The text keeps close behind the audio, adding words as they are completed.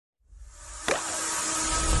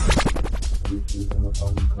This is our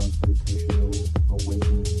Unconstitutional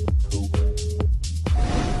Awakening program.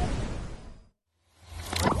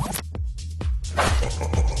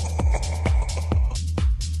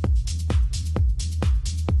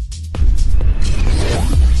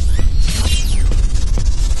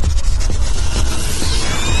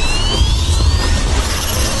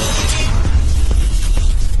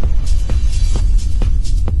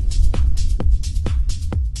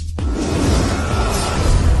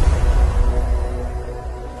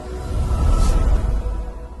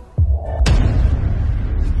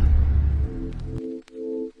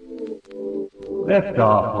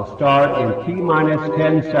 Liftoff will start in T-minus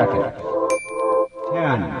 10 seconds.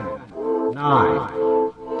 10,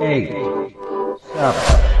 9, 8, 7,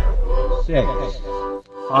 6,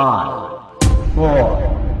 5,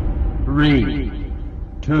 4, 3,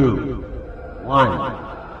 2,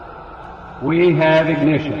 1. We have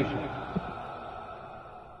ignition.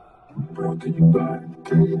 Brought to you by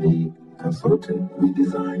KD Consulting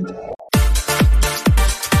Redesign.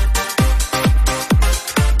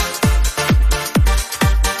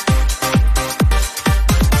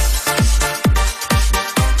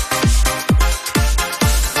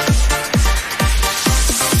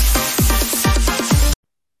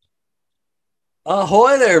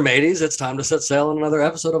 Ahoy there, mateys. It's time to set sail on another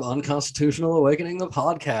episode of Unconstitutional Awakening, the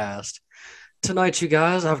podcast. Tonight, you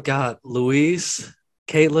guys, I've got Luis,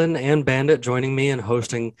 Caitlin, and Bandit joining me and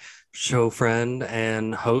hosting show friend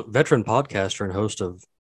and veteran podcaster and host of,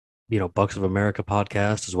 Bucks of America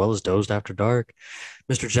podcast, as well as Dozed After Dark,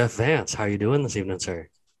 Mr. Jeff Vance. How are you doing this evening, sir?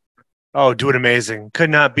 Oh, doing amazing. Could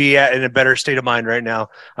not be in a better state of mind right now.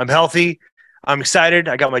 I'm healthy. I'm excited.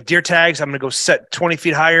 I got my deer tags. I'm going to go set 20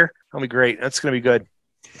 feet higher. That'll be great. That's going to be good.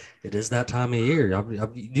 It is that time of year.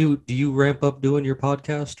 Do you ramp up doing your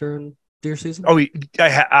podcast during deer season? Oh,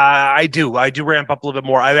 I do. I do ramp up a little bit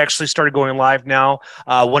more. I've actually started going live now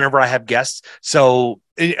whenever I have guests. So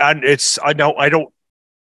I don't.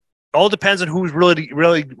 All depends on who's really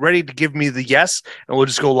ready to give me the yes, and we'll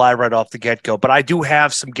just go live right off the get-go. But I do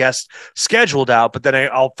have some guests scheduled out, but then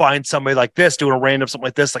I'll find somebody like this doing a random something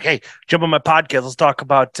like this, like, hey, jump on my podcast. Let's talk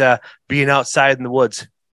about being outside in the woods.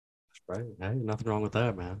 Right. Hey, nothing wrong with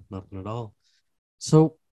that, man. Nothing at all.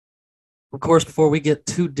 So, of course, before we get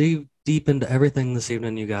too deep into everything this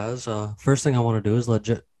evening, you guys, first thing I want to do is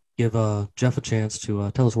give Jeff a chance to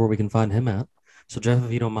tell us where we can find him at. So, Jeff,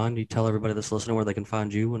 if you don't mind, you tell everybody that's listening where they can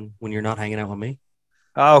find you when you're not hanging out with me.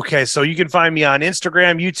 Okay, so you can find me on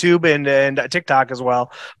Instagram, YouTube, and TikTok as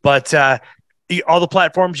well. But all the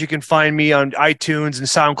platforms you can find me on iTunes and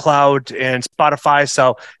SoundCloud and Spotify.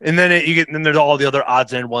 So, and then then there's all the other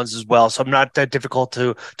odds and ones as well. So I'm not that difficult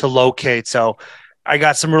to locate. So I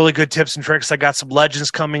got some really good tips and tricks. I got some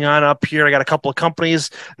legends coming on up here. I got a couple of companies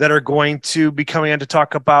that are going to be coming in to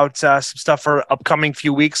talk about some stuff for upcoming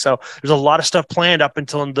few weeks. So there's a lot of stuff planned up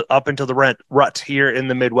until the rut here in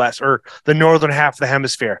the Midwest or the northern half of the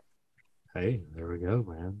hemisphere. Hey, there we go,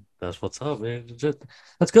 man. That's what's up, man.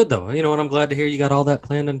 That's good, though. And I'm glad to hear you got all that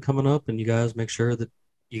planned and coming up, and you guys make sure that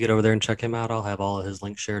you get over there and check him out. I'll have all of his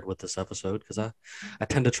links shared with this episode because I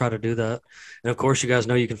tend to try to do that. And, of course, you guys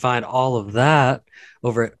know you can find all of that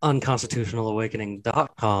over at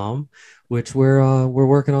unconstitutionalawakening.com, which we're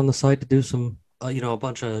working on the site to do some, a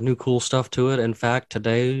bunch of new cool stuff to it. In fact,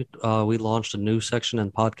 today we launched a new section in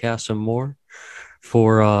Podcasts and More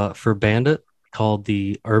for Bandit, called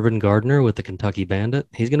the Urban Gardener with the Kentucky Bandit.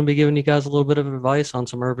 He's going to be giving you guys a little bit of advice on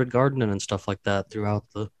some urban gardening and stuff like that throughout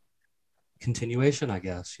the continuation, I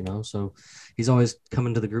guess, So he's always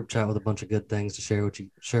coming to the group chat with a bunch of good things to share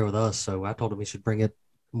with us. So I told him he should bring it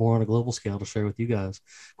more on a global scale to share with you guys.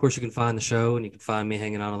 Of course, you can find the show and you can find me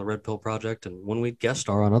hanging out on the Red Pill Project and when we guest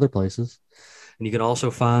star on other places. And you can also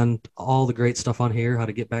find all the great stuff on here, how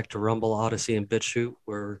to get back to Rumble, Odyssey, and BitChute,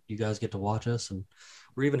 where you guys get to watch us. And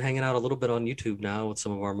we're even hanging out a little bit on YouTube now with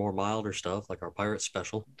some of our more milder stuff, like our Pirate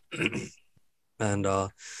Special. And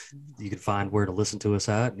you can find where to listen to us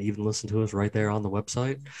at and even listen to us right there on the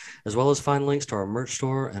website, as well as find links to our merch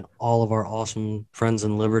store and all of our awesome friends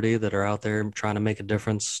in Liberty that are out there trying to make a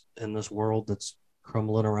difference in this world that's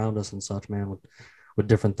crumbling around us and such, man, with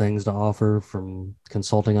different things to offer, from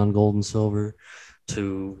consulting on gold and silver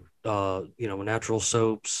to, natural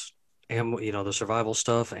soaps, and the survival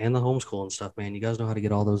stuff and the homeschooling stuff, man. You guys know how to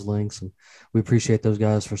get all those links, and we appreciate those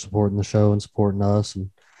guys for supporting the show and supporting us and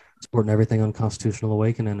supporting everything on Constitutional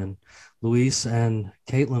Awakening. And Luis and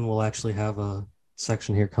Caitlin will actually have a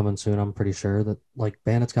section here coming soon, I'm pretty sure, that like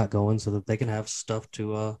Bandit's got going, so that they can have stuff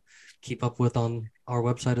to keep up with on our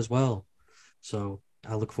website as well. So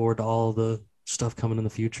I look forward to all the stuff coming in the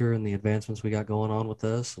future and the advancements we got going on with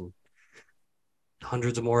this. And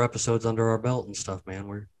hundreds of more episodes under our belt and stuff, man.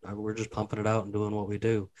 We're just pumping it out and doing what we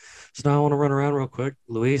do. So now I want to run around real quick.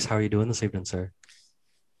 Luis, how are you doing this evening, sir?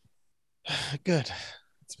 Good.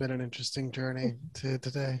 It's been an interesting journey to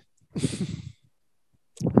today. Good.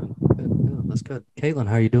 Yeah, that's good. Caitlin,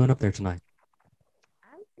 how are you doing up there tonight?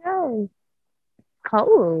 I'm good.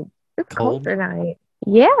 Cold. It's Cold? cold tonight.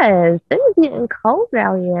 Yes, it's getting cold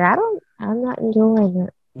out here. I'm not enjoying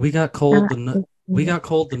it. We got cold Not we got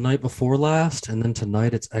cold the night before last, and then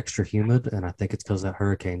tonight it's extra humid, and I think it's because that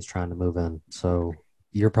hurricane's trying to move in. So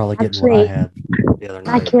you're probably getting what I Actually, had the other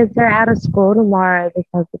my night. kids are out of school tomorrow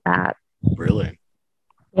because of that. Really?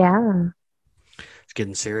 Yeah. It's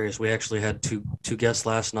getting serious. We actually had two guests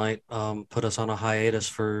last night put us on a hiatus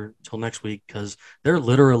for till next week because they're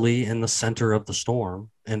literally in the center of the storm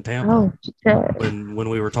in Tampa. Oh, shit. When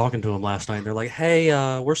we were talking to them last night, they're like, "Hey,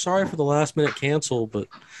 we're sorry for the last minute cancel, but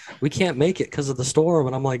we can't make it because of the storm."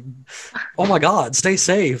 And I'm like, "Oh my God, stay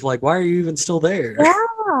safe! Like, why are you even still there?" Yeah.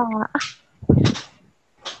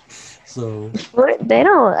 So They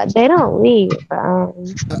don't leave. People I that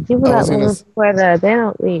was gonna live in s- Florida, they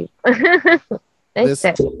don't leave. They This-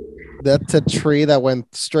 stay. That's a tree that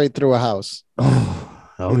went straight through a house.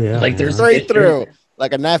 oh yeah, Like, man. there's- Straight through.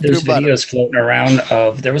 Like a knife There's through butter. videos floating around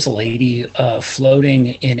of there was a lady floating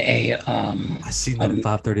in a I seen that at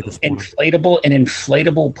 5:30 this morning. an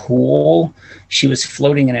inflatable pool. She was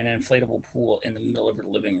floating in an inflatable pool in the middle of her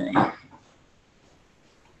living room.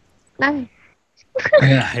 Nice.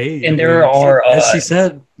 Yeah. Hey, And there are, as she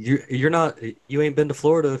said, you ain't been to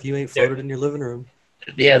Florida if you ain't floated in your living room.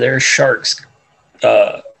 Yeah, there are sharks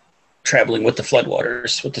traveling with the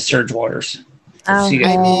floodwaters, with the surge waters. Oh, See,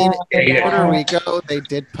 I mean, Yeah, in yeah. Puerto Rico, they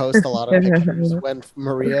did post a lot of pictures when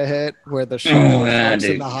Maria hit, where the sharks in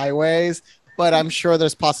dude. the highways. But I'm sure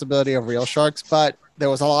there's possibility of real sharks. But there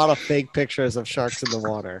was a lot of fake pictures of sharks in the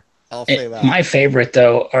water. I'll say that. My favorite,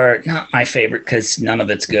 though, or not my favorite because none of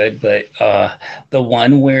it's good, but the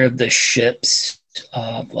one where the ships,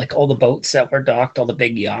 like all the boats that were docked, all the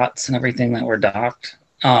big yachts and everything that were docked,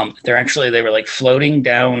 they were like floating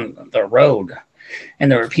down the road.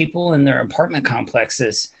 And there were people in their apartment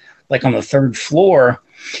complexes, like on the third floor,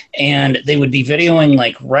 and they would be videoing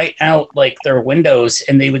like right out like their windows,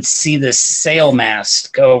 and they would see this sail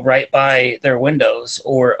mast go right by their windows,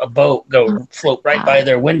 or a boat go float right by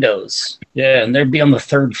their windows. Yeah, and they'd be on the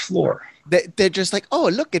third floor. They're just like, oh,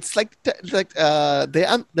 look, it's like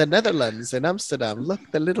the Netherlands in Amsterdam. Look,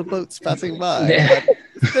 the little boats passing by. Yeah.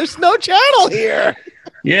 But there's no channel here.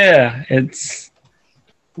 Yeah, it's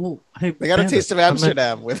Well, hey, They got a Bandit, taste of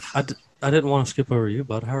Amsterdam with. I didn't want to skip over you,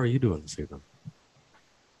 bud. How are you doing this evening?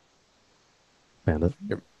 Bandit?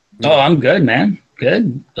 oh, I'm good, man.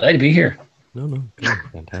 Good. Glad to be here. No, good.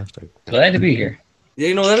 Fantastic. Glad to be here.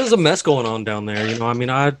 Yeah, that is a mess going on down there. I mean,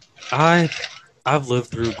 I've lived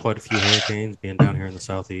through quite a few hurricanes being down here in the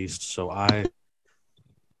southeast, so I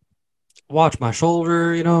watch my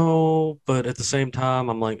shoulder, but at the same time,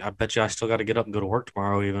 I'm like, I bet you I still got to get up and go to work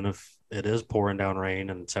tomorrow, even if it is pouring down rain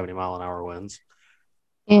and 70-mile-an-hour winds.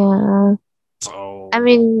 Yeah. So I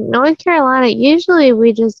mean, North Carolina, usually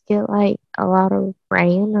we just get like a lot of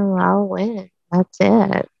rain and a lot of wind. That's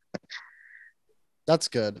it. That's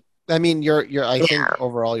good. I mean, I think Yeah.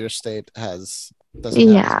 overall your state doesn't have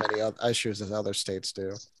Yeah. as many issues as other states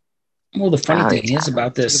do. Well, the funny Oh, thing yeah. is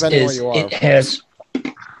about this Depending is where you are, it of has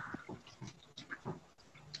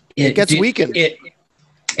It gets weakened.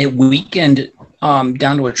 It weakened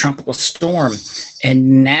down to a tropical storm,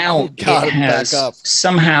 and now Got it it has back up.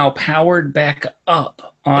 somehow powered back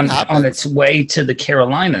up on happens. its way to the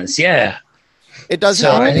Carolinas. Yeah, It does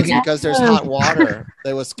So, happen I think because there's hot water.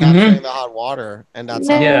 They was capturing the hot water, and that's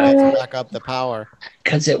how Yeah. it gets back up the power.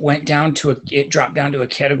 because it dropped down to a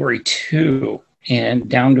category 2 and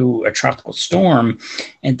down to a tropical storm,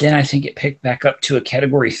 and then I think it picked back up to a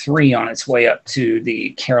category 3 on its way up to the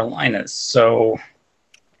Carolinas. So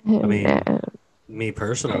I mean, me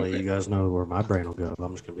personally, you guys know where my brain will go.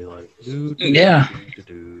 I'm just gonna be like, Yeah.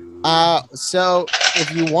 So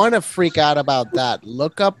if you want to freak out about that,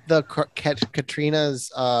 look up the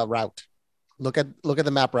Katrina's route. Look at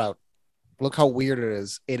the map route. Look how weird it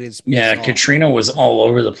is. It is. Yeah, bizarre. Katrina was all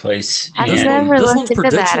over the place. I've This, And- never this looked one's into that,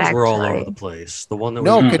 predictions were all over actually. the place. The one that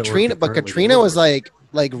No, we that we're Katrina, but currently Katrina dealing was with.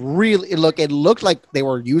 like really. It looked like they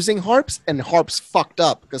were using harps, and harps fucked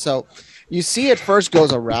up. So you see, it first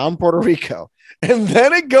goes around Puerto Rico, and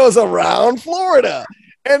then it goes around Florida,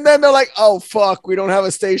 and then they're like, "Oh fuck, we don't have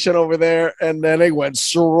a station over there," and then it went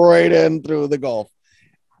straight in through the Gulf.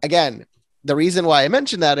 Again, the reason why I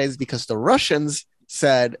mentioned that is because the Russians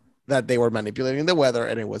said that they were manipulating the weather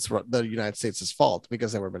and it was the United States' fault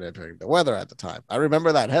because they were manipulating the weather at the time. I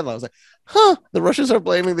remember that headline. I was like, huh, the Russians are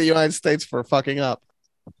blaming the United States for fucking up.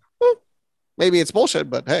 Maybe it's bullshit,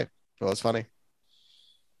 but hey, it was funny.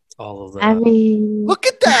 All of that. I mean, Look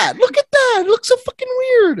at that. Look at that. It looks so fucking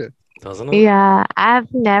weird. Doesn't it? yeah,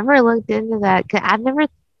 I've never looked into that. 'Cause I never,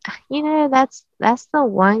 that's the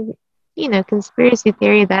one, conspiracy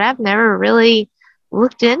theory that I've never really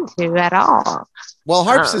looked into at all. Well,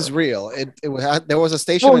 HARPS Oh. is real. There was a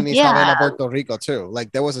station Well, in Isabela, yeah. Puerto Rico, too.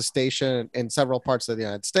 Like, there was a station in several parts of the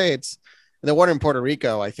United States. And the one in Puerto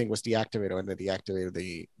Rico, I think, was deactivated when they deactivated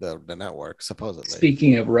the network, supposedly.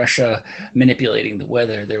 Speaking of Russia manipulating the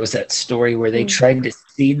weather, there was that story where they tried to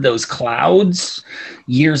seed those clouds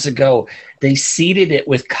years ago. They seeded it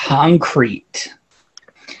with concrete,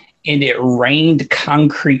 and it rained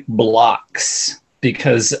concrete blocks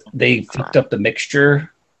because they fucked up the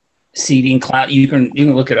mixture. Seeding cloud, you can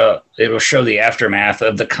look it up. It will show the aftermath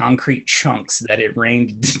of the concrete chunks that it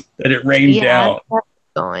rained down.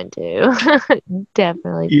 Going to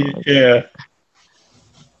definitely going to. Yeah,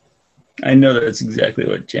 I know that's exactly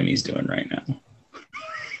what Jimmy's doing right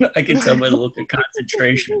now. I can tell by the look of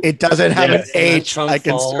concentration. It doesn't have an And that H. chunk I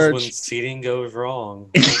can falls search. when seating goes wrong.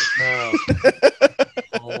 Holy crap.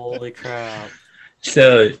 Holy crap.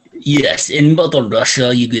 So yes, in Mother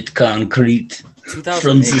Russia, you get concrete from the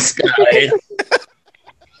 2008. sky.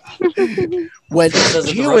 When It says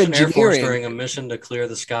that the Russian Air Force, geoengineering, during a mission to clear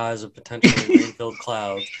the skies of potentially rain-filled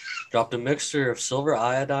clouds, dropped a mixture of silver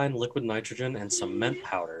iodine, liquid nitrogen, and cement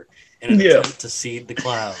powder in an attempt to seed the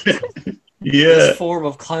clouds. This form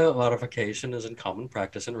of climate modification is in common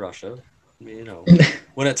practice in Russia.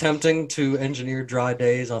 When attempting to engineer dry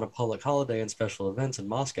days on a public holiday and special events in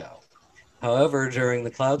Moscow. However, during the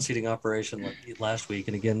cloud seeding operation last week,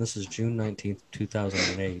 and again, this is June 19th,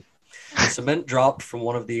 2008, cement dropped from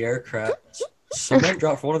one of the aircraft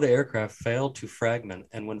failed to fragment,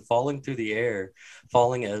 and when falling through the air,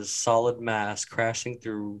 falling as solid mass, crashing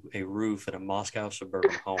through a roof in a Moscow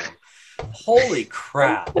suburban home. Holy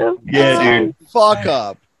crap. Yeah, dude. fuck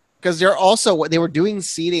up. Because they were doing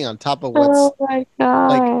seeding on top of what's Oh my god!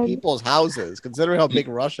 like people's houses. Considering how big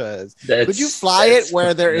Russia is, That's- could you fly it that's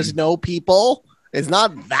where there is fucking- no people? It's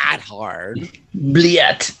not that hard.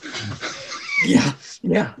 Bliat.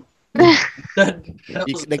 Yeah.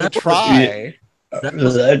 They could try.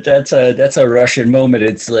 That's a Russian moment.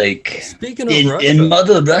 It's like Speaking of in Russia,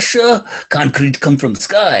 Mother Russia, concrete come from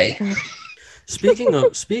sky. speaking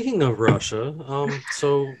of Russia,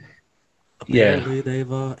 so apparently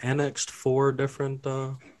they've annexed 4 different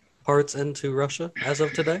parts into Russia as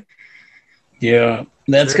of today. Yeah,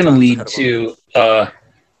 that's Their going to time's lead ahead of to.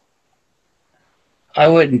 I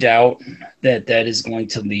wouldn't doubt that is going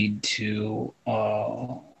to lead to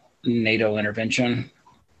NATO intervention.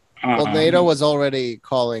 Well, NATO was already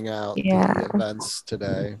calling out Yeah. the events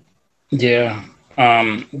today. Yeah.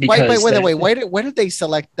 Wait. Where did they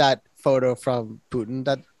select that photo from Putin?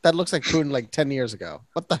 That looks like Putin like 10 years ago.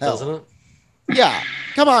 What the hell? Doesn't it? Yeah.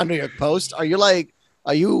 Come on, New York Post. Are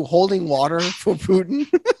you holding water for Putin?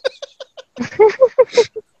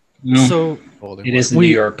 No, So it is the New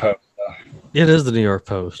York Post. it is the New York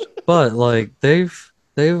Post, but like they're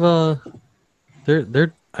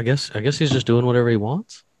I guess he's just doing whatever he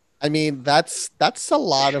wants. I mean, that's a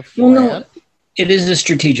lot of Well, no, land. it is a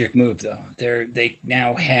strategic move, though. They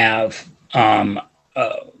now have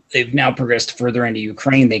they've now progressed further into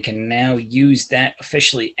Ukraine. They can now use that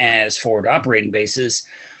officially as forward operating bases,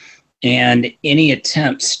 and any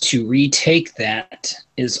attempts to retake that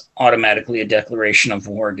is automatically a declaration of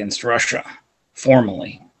war against Russia,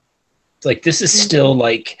 formally. Like this is still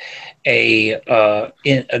like a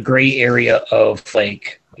gray area of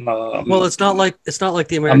like. Well, it's not like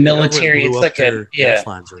the American military. government blew It's up like their a gas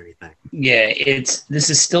lines or anything. Yeah, this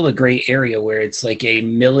is still a gray area where it's like a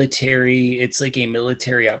military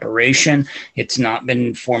operation. It's not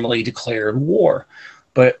been formally declared war.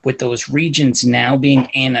 But with those regions now being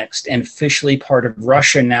annexed and officially part of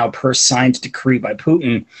Russia now per signed decree by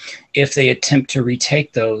Putin, if they attempt to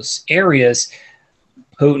retake those areas,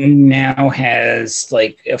 Putin now has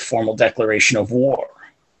like a formal declaration of war.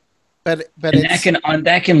 But And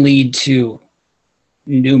that can lead to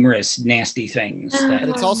numerous nasty things. But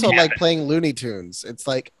it's also happen. like playing Looney Tunes. It's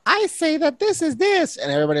like, I say that this is this,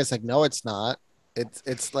 and everybody's like, no, it's not.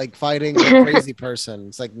 It's like fighting a crazy person.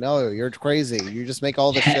 It's like, no, you're crazy. You just make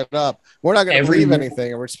all this shit up. We're not going to believe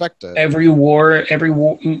anything and respect it. Every war,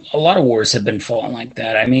 a lot of wars have been fought like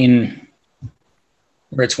that. I mean,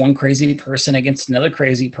 where it's one crazy person against another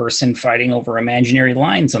crazy person fighting over imaginary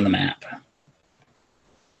lines on the map.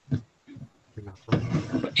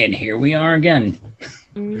 And here we are again.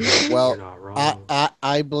 Mhm. Well, You're not wrong.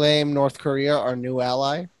 I blame North Korea, our new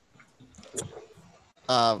ally.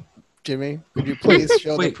 Jimmy, could you please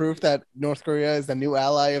show the Wait. proof that North Korea is the new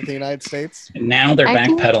ally of the United States? And now they're I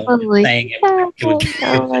can't backpedaling, believe saying that. it was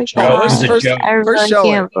Oh my it was a god. joke. I First really show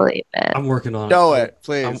can't it. believe it. I'm working on Show it. it,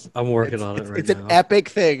 please. I'm working on it right It's now. an epic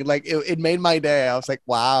thing. Like it made my day. I was like,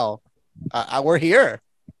 wow, we're here.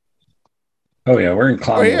 Oh yeah, we're in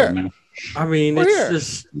clown We're world here. now. I mean, We're here.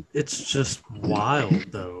 it's just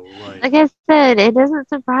wild though. Like I said, it doesn't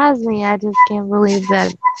surprise me. I just can't believe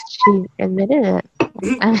that she admitted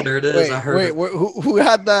it. There it is. I heard Wait, it. who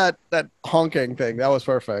had that honking thing? That was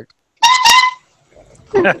perfect.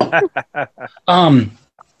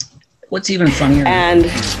 What's even funnier? And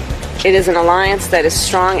it is an alliance that is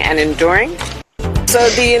strong and enduring. So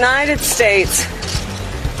the United States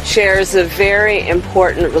shares a very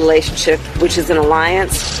important relationship, which is an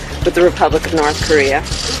alliance with the Republic of North Korea.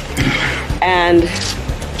 And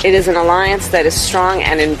it is an alliance that is strong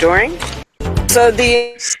and enduring. So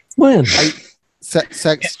the When? Check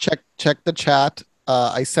the chat.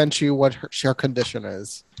 I sent you what her condition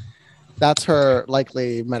is. That's her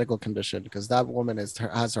likely medical condition because that woman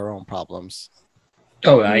has her own problems.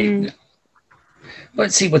 But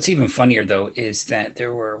see, what's even funnier though is that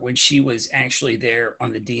when she was actually there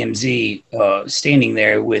on the DMZ, standing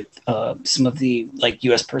there with some of the like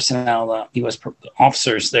U.S. personnel, U.S.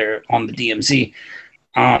 officers there on the DMZ.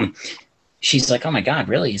 She's like, "Oh my God,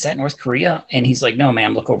 really? Is that North Korea?" And he's like, "No,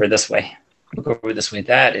 ma'am. Look over this way. Look over this way.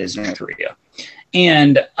 That is North Korea."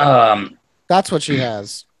 And that's what she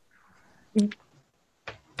has.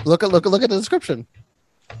 Look at the description.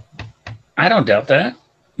 I don't doubt that.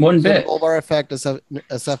 One bit. Bulbar effect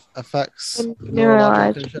affects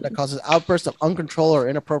Neurological condition that causes outbursts of uncontrolled or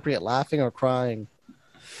inappropriate laughing or crying.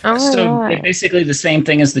 Oh my So god. they're basically the same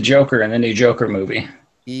thing as the Joker in the new Joker movie.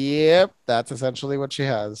 Yep, that's essentially what she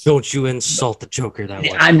has. Don't you insult the Joker that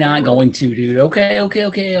way. I'm not going to, dude. Okay. I'll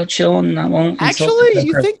chill and I won't. Actually,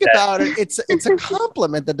 you think about it, it's a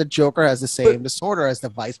compliment that the Joker has the same disorder as the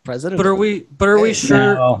vice president. But are we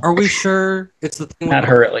sure? No. Are we sure it's the thing? Not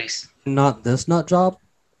her, at least. Not this nut job.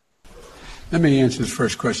 Let me answer the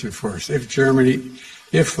first question first.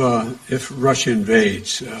 If Russia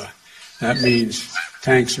invades, that means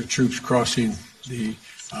tanks or troops crossing the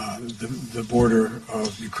border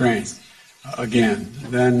of Ukraine again.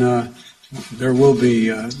 Then there will be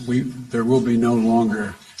no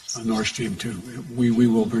longer a Nord Stream 2. We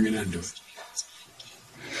will bring an end to it.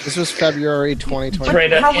 This was February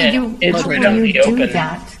 2020. How will you do open.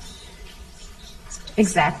 that?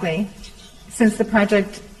 Exactly. Since the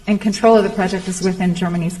project and control of the project is within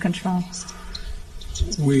Germany's control.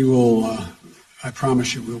 We will, I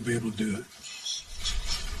promise you, we'll be able to do it.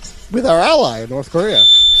 With our ally, North Korea.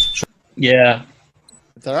 Yeah.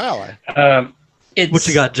 It's our ally. What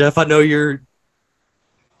you got, Jeff? I know you're.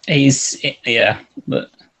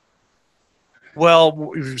 But.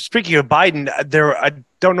 Well, speaking of Biden, I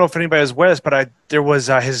don't know if anybody was aware of this, but there was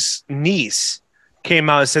his niece came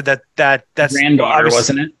out and said that's granddaughter,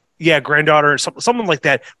 wasn't it? Yeah, granddaughter, something like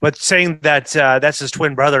that. But saying that that's his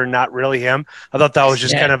twin brother, not really him. I thought that was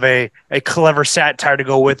just kind of a clever satire to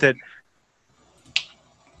go with it.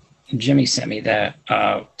 Jimmy sent me that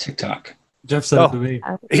TikTok. Jeff sent it to me.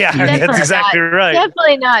 Yeah, that's exactly right.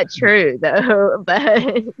 Definitely not true though. But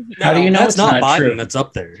How do you know that's it's not Biden? true? That's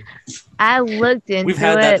up there. I looked into We've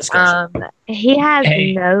had that discussion. He has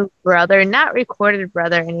Hey. no brother, not recorded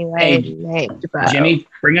brother anyway, named Bo. Jimmy,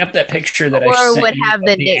 bring up that picture that I or sent would you have of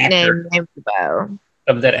the the actor, nickname named Bo.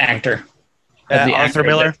 of that actor. Of the Arthur actor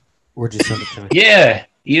Miller. Where'd you send it to me? Yeah,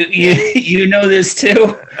 you know this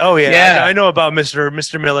too. Oh yeah, Yeah. I know about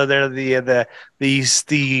Mr. Miller. There,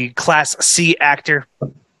 the Class C actor.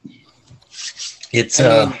 It's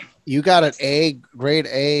I mean, you got an grade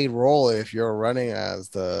A role if you're running as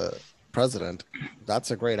the president.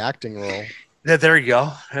 That's a great acting role. Yeah, there you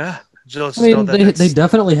go. Yeah, just I mean, know that they that's-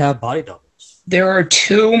 definitely have body doubles. there are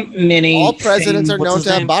too many. All presidents are what's known his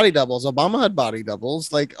to have name? body doubles. Obama had body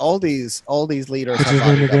doubles. Like all these leaders What's have his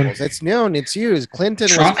body name again? doubles. It's known. It's used. Clinton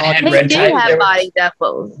Trump was caught. had They red do tie. have body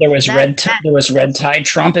doubles. There was That- red tie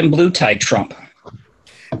Trump and blue tie Trump.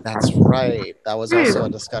 That's right. That was also a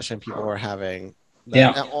discussion people were having.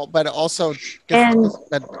 Yeah. But also, And-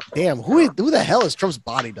 damn, who the hell is Trump's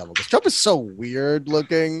body double? Because Trump is so weird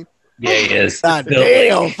looking. Yeah, he is. God Built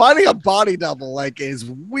damn, like- finding a body double is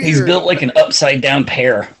weird. he's built like an upside down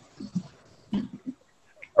pear.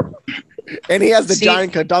 And he has the See-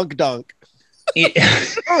 giant dunk.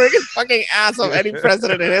 Biggest fucking ass of any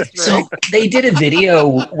president in history. So they did a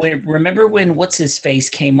video remember when what's his face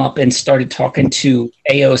came up and started talking to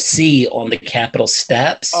AOC on the Capitol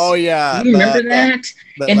steps? Oh yeah, you remember that?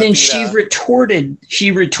 And then she retorted.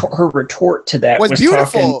 Her retort to that was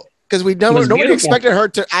beautiful because nobody expected her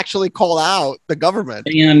to actually call out the government.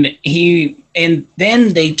 And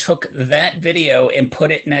then they took that video and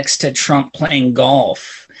put it next to Trump playing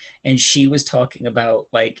golf. And she was talking about,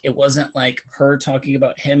 like, it wasn't like her talking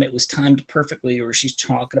about him. It was timed perfectly, or she's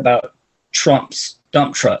talking about Trump's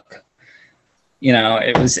dump truck. You know,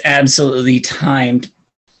 it was absolutely timed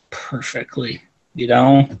perfectly, you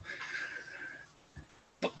know?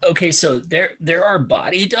 Okay, so there are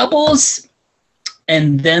body doubles,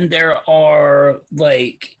 and then there are,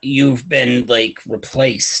 like, you've been, like,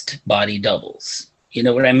 replaced body doubles. You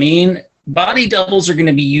know what I mean? Body doubles are going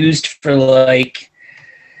to be used for, like,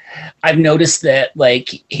 I've noticed that,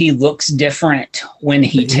 like, he looks different when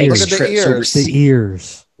he takes trips overseas. The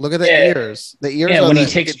ears. Look at the ears. The ears. Yeah, when he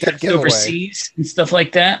takes trips overseas and stuff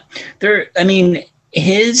like that.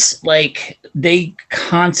 His, like, they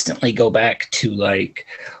constantly go back to, like,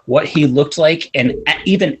 what he looked like and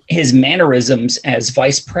even his mannerisms as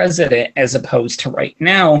vice president as opposed to right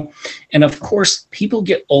now. And of course, people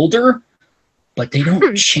get older, but they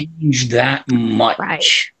don't change that much. Right.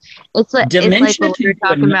 It's like what we were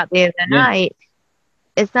talking about the other night.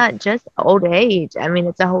 It's not just old age. I mean,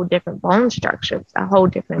 it's a whole different bone structure. It's a whole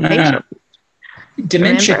different facial.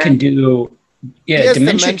 Dementia can do. Yeah,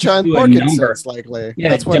 dementia can do a number. Likely.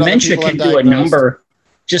 Yeah, dementia can do a number,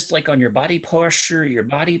 just like on your body posture,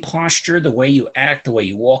 the way you act, the way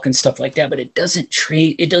you walk, and stuff like that. But it doesn't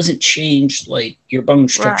change like your bone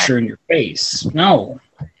structure in your face. No.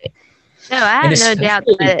 No, I have no doubt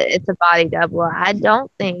that it's a body double. I don't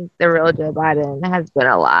think the real Joe Biden has been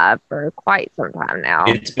alive for quite some time now.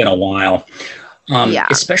 It's been a while.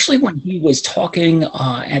 Especially when he was talking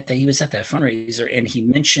he was at that fundraiser and he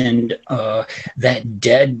mentioned that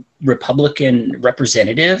dead Republican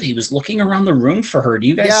representative. He was looking around the room for her. Do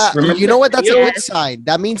you guys remember? You know what? That's a good sign.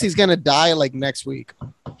 That means he's gonna die like next week.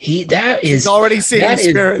 He's already seeing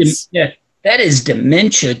spirits. That is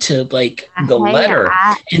dementia to like the letter.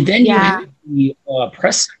 And then you have the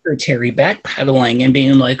press secretary backpedaling and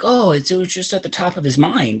being like, oh, it was just at the top of his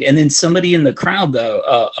mind. And then somebody in the crowd,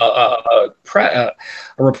 a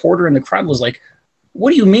reporter in the crowd was like, what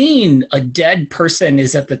do you mean a dead person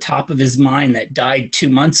is at the top of his mind that died 2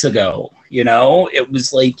 months ago? You know, it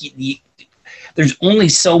was like there's only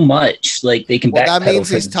so much like they can. Well, that means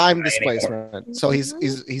he's time displacement. Anymore. So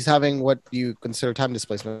he's having what you consider time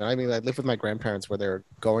displacement. I mean, I live with my grandparents where they're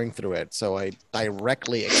going through it, so I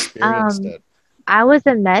directly experienced it. I was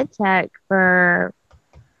a med tech for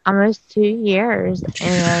almost 2 years,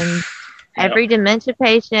 and every dementia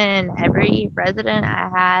patient, every resident I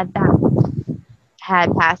had that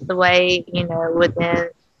had passed away, you know,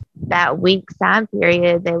 within that week's time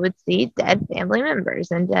period, they would see dead family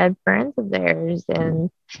members and dead friends of theirs.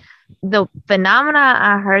 And the phenomena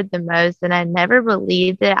I heard the most, and I never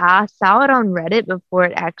believed it, I saw it on Reddit before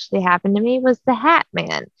it actually happened to me, was the Hat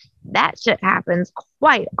Man. That shit happens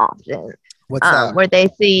quite often. What's that? Where they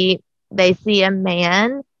see a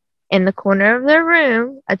man in the corner of their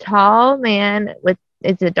room, a tall man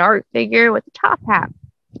it's a dark figure with a top hat.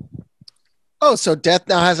 Oh, so death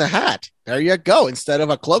now has a hat. There you go. Instead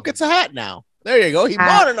of a cloak, it's a hat now. There you go. He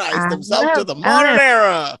modernized himself to the modern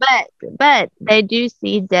era. But they do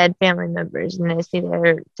see dead family members, and they see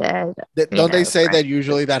their dead. Don't they say that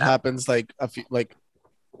usually that happens like a few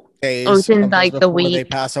days? Within like the week they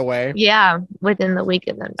pass away. Yeah, within the week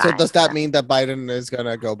of them. So does that mean that Biden is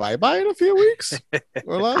gonna go bye in a few weeks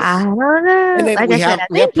or less? I don't know. And then we have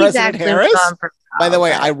President Harris. By the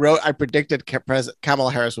way, I predicted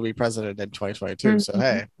Kamala Harris will be president in 2022. Mm-hmm. So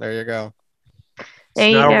hey, there you go. There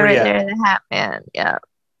you go, right there, the Hat Man. Yeah.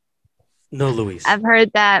 No, Luis. I've heard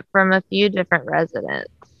that from a few different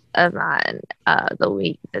residents of mine the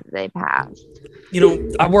week that they passed. You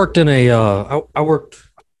know, I worked in I worked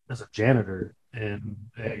as a janitor in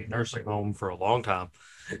a nursing home for a long time,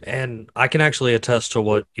 and I can actually attest to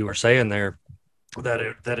what you were saying there. That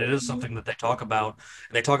it is something that they talk about,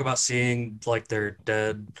 and they talk about seeing like their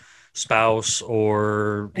dead spouse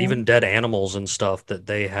or even dead animals and stuff that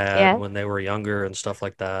they had when they were younger and stuff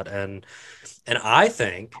like that. And I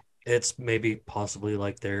think it's maybe possibly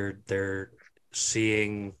like they're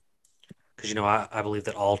seeing, because you know I believe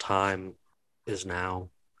that all time is now.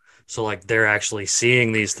 So like they're actually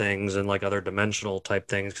seeing these things and like other dimensional type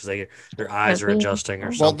things because their eyes are adjusting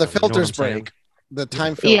or something. Well, the filters break. The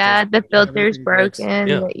time filter. Yeah, the filter's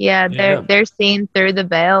broken. They're seeing through the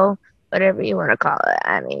veil. whatever you want to call it.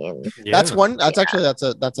 I mean, That's one. That's actually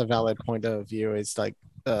that's a valid point of view. It's like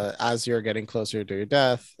as you're getting closer to your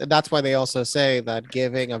death, and that's why they also say that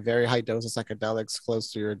giving a very high dose of psychedelics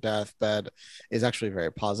close to your deathbed is actually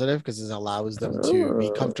very positive because it allows them to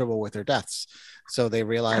be comfortable with their deaths. So they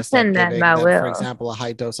realize that giving them, for example, a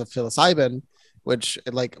high dose of psilocybin, which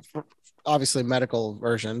like obviously medical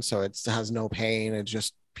version, so it has no pain, it's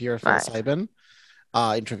just pure psilocybin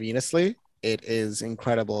intravenously. It is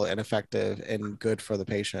incredible and effective and good for the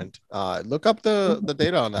patient. Look up the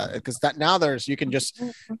data on that because that now you can just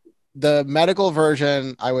the medical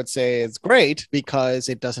version. I would say is great because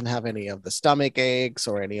it doesn't have any of the stomach aches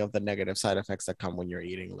or any of the negative side effects that come when you're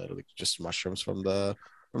eating literally just mushrooms from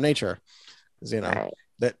nature. You know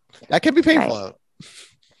that can be painful. Right.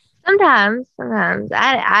 Sometimes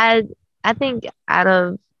I think out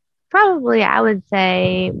of probably I would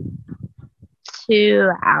say 2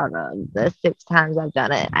 out of the 6 times I've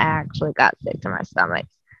done it, I actually got sick to my stomach.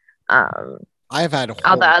 I've had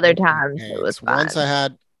all the other times it was fine. Once I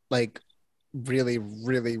had like really,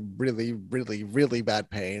 really, really, really, really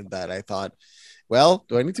bad pain that I thought, well,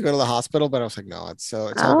 do I need to go to the hospital? But I was like, no, it's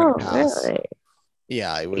all gonna pass. Really?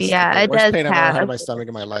 Yeah, it was the worst pain I've ever had in my stomach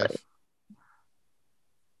in my life.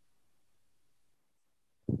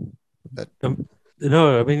 But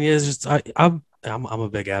no, I mean, it's just I'm a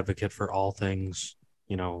big advocate for all things,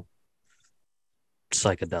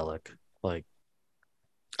 psychedelic. Like,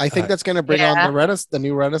 I think that's going to bring on the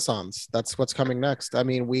new Renaissance. That's what's coming next. I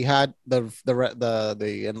mean, we had the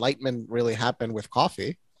Enlightenment really happened with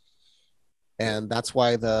coffee, and that's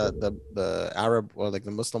why the Arab or like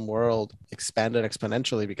the Muslim world expanded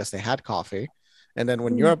exponentially because they had coffee. And then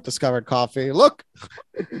when Europe discovered coffee, look,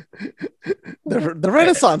 the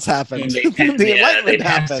Renaissance happened. The Enlightenment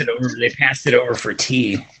happened. They passed it over for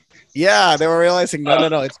tea. Yeah, they were realizing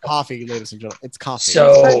no, it's coffee, ladies and gentlemen. It's coffee.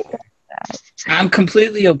 So I'm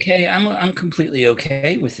completely okay. I'm completely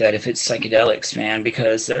okay with that if it's psychedelics, man,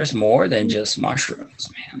 because there's more than just mushrooms,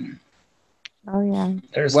 man. Oh yeah.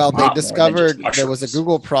 They discovered there was a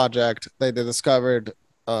Google project. They discovered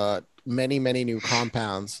many new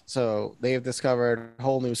compounds, so they've discovered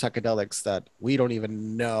whole new psychedelics that we don't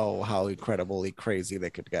even know how incredibly crazy they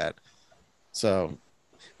could get. So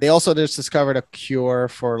they also just discovered a cure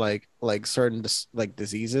for like certain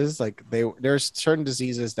diseases. Like there's certain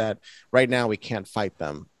diseases that right now we can't fight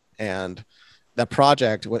them, and that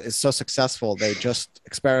project is so successful they just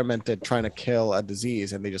experimented trying to kill a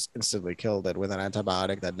disease and they just instantly killed it with an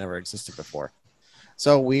antibiotic that never existed before.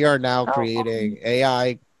 So we are now creating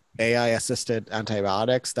AI assisted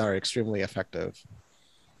antibiotics that are extremely effective.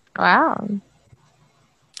 Wow.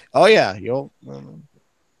 Oh yeah,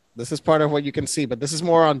 this is part of what you can see, but this is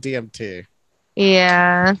more on DMT.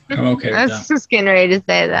 Yeah. I'm okay. I was just getting ready to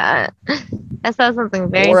say that. I saw something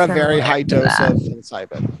very or a very high dose of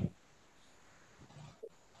psilocybin.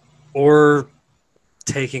 Or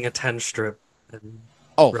taking a 10 strip and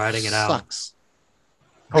riding it sucks.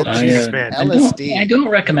 out. Oh Jesus, man. LSD. I don't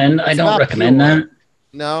recommend that.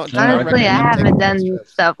 No, honestly, I haven't done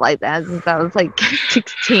stuff like that since I was like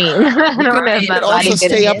 16. I don't know if my could body also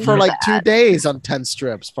stay up for like that. 2 days on 10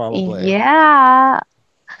 strips, probably. Yeah.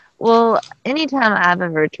 Well, anytime I've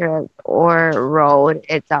ever tripped or rolled,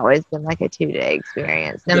 it's always been like a 2-day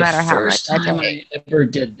experience, no matter how much I take. The first time I ever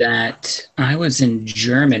did that, I was in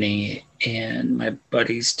Germany, and my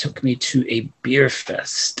buddies took me to a beer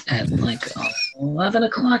fest at like 11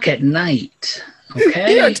 o'clock at night.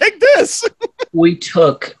 Okay. Here, take this. I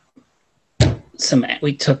took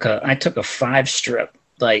a 5 strip,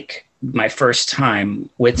 like my first time,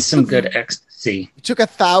 with some good ecstasy. You took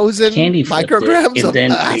 1,000 micrograms of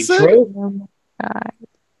acid?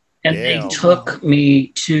 They took me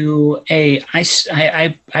to I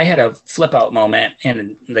had a flip out moment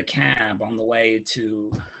in the cab on the way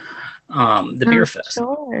to the beer fest.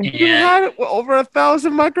 Sure. And you had over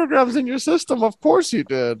 1,000 micrograms in your system. Of course you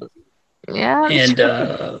did. Yeah. And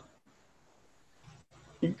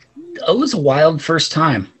it was a wild first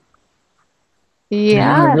time.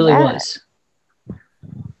 Yeah. It really was.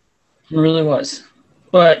 It really was.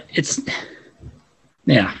 But it's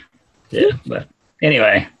but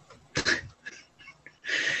anyway.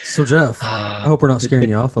 So Jeff, I hope we're not scaring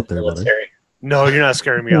you off up there, buddy. No, you're not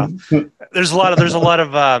scaring me off. There's a lot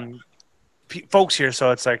of folks here,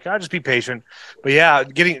 so it's like I'll just be patient. But yeah,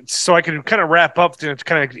 so I can kind of wrap up to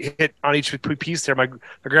kind of hit on each piece there. My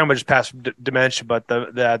grandma just passed dementia, but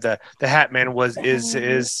the Hat Man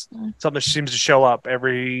is something that seems to show up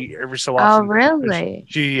every so often. Oh, really?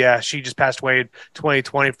 She just passed away in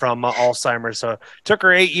 2020 from Alzheimer's. So it took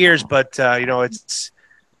her 8 years, but it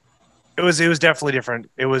It was definitely different.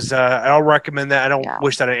 It was I don't recommend that. I don't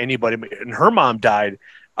wish that on anybody. And her mom died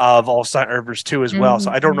of Alzheimer's too as well. So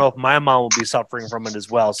I don't know if my mom will be suffering from it as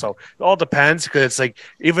well. So it all depends, because it's like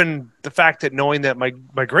even the fact that knowing that my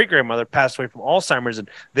great grandmother passed away from Alzheimer's, and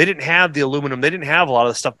they didn't have the aluminum, they didn't have a lot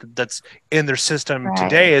of the stuff that's in their system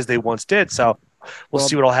today as they once did. So we'll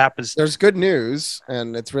see what all happens. There's good news,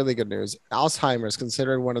 and it's really good news. Alzheimer's is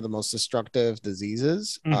considered one of the most destructive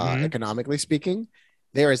diseases, economically speaking.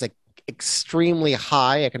 There is an extremely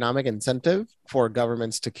high economic incentive for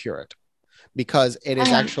governments to cure it, because it is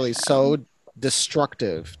actually so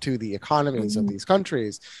destructive to the economies of these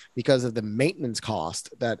countries because of the maintenance cost,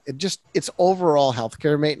 that its overall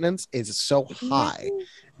healthcare maintenance is so high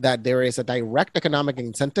that there is a direct economic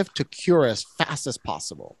incentive to cure as fast as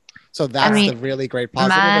possible. So that's the really great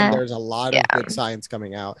positive, and there's a lot of good science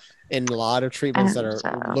coming out in a lot of treatments that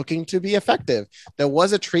are looking to be effective. There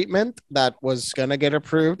was a treatment that was going to get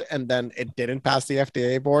approved, and then it didn't pass the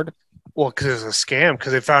FDA board. Well, because it's a scam,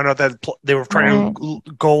 because they found out that they were trying to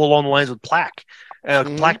go along the lines with plaque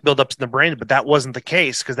buildups in the brain, but that wasn't the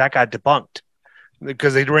case, because that got debunked,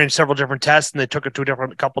 because they ran several different tests and they took it to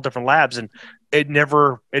a couple different labs, and it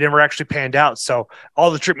never actually panned out. So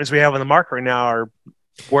all the treatments we have on the market right now are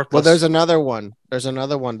worthless. Well, there's another one. There's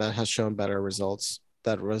another one that has shown better results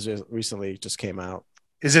that recently just came out.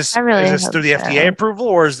 Is this through the FDA approval,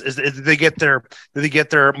 or did they get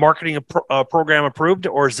their marketing program approved,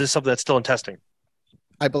 or is this something that's still in testing?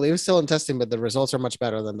 I believe it's still in testing, but the results are much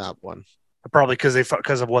better than that one. Probably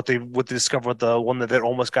because of what they discovered with the one that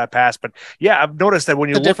almost got passed. But yeah, I've noticed that when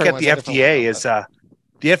you look at the FDA,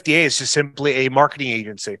 the FDA is just simply a marketing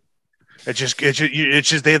agency. It's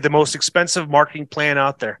just they have the most expensive marketing plan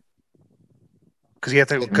out there.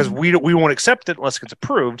 Because we won't accept it unless it gets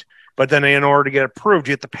approved. But then in order to get approved,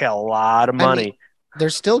 you have to pay a lot of money. I mean, they're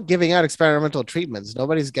still giving out experimental treatments.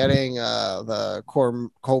 Nobody's getting the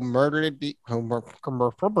comorbidity.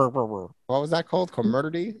 What was that called?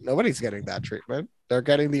 Comorbidity? Nobody's getting that treatment. They're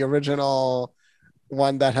getting the original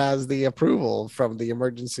one that has the approval from the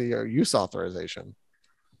emergency or use authorization.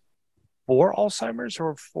 For Alzheimer's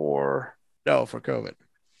or for? No, for COVID.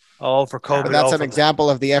 Oh, for COVID. But that's an example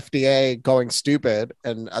of the FDA going stupid.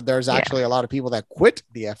 And there's actually a lot of people that quit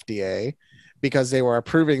the FDA because they were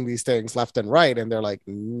approving these things left and right. And they're like,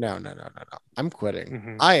 no, I'm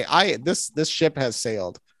quitting. This ship has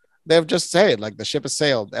sailed. They've just said, like, the ship has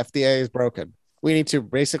sailed. FDA is broken. We need to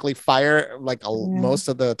basically fire most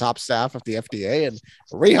of the top staff of the FDA and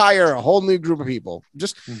rehire a whole new group of people.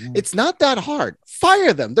 Just it's not that hard.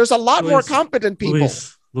 Fire them. There's a lot more competent people.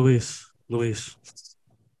 Luis.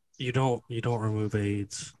 You don't remove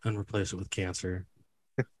AIDS and replace it with cancer.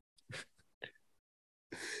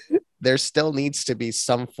 There still needs to be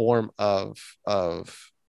some form of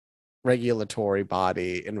regulatory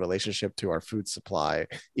body in relationship to our food supply,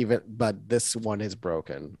 but this one is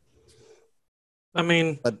broken. I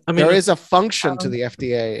mean, there is a function to the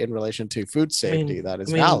FDA in relation to food safety that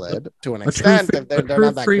is valid to an extent. They're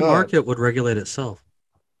not that free good. Market would regulate itself.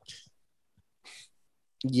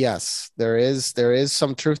 Yes, there is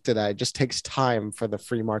some truth to that. It just takes time for the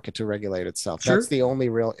free market to regulate itself. Sure. That's the only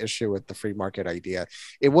real issue with the free market idea.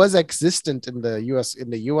 It was existent in the US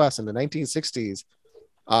in the 1960s.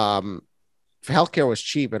 Healthcare was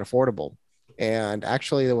cheap and affordable, and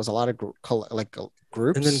actually there was a lot of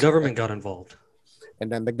groups. And then government got involved.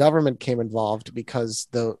 And then the government came involved because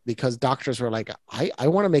doctors were like, I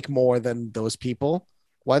want to make more than those people.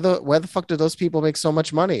 Why the fuck do those people make so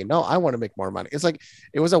much money? No, I want to make more money. It's like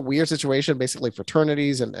it was a weird situation, basically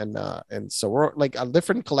fraternities and so we're like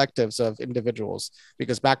different collectives of individuals,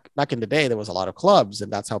 because back in the day there was a lot of clubs,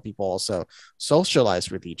 and that's how people also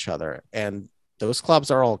socialized with each other. And those clubs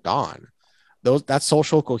are all gone. That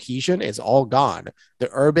social cohesion is all gone. The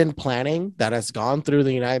urban planning that has gone through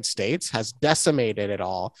the United States has decimated it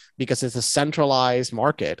all because it's a centralized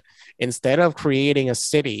market. Instead of creating a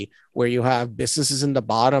city where you have businesses in the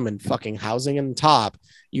bottom and fucking housing in the top,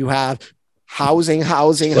 you have housing,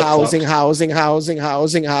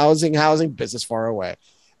 business far away.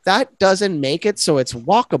 That doesn't make it so it's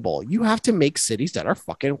walkable. You have to make cities that are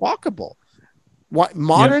fucking walkable. What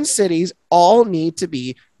modern cities all need to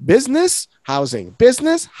be business housing.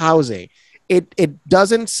 It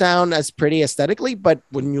doesn't sound as pretty aesthetically, but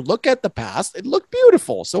when you look at the past, it looked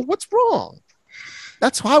beautiful. So what's wrong?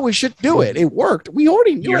 That's how we should do it. It worked. We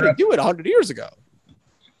already knew how to do it 100 years ago.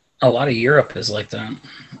 A lot of Europe is like that.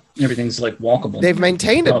 Everything's like walkable. They've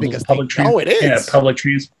maintained it because they know it is. Public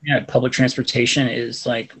transportation is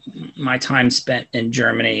like, my time spent in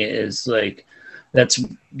Germany is like, that's,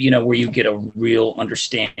 where you get a real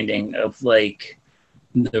understanding of like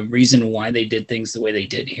the reason why they did things the way they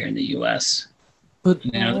did here in the U.S. But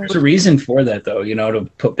There's a reason for that, though. To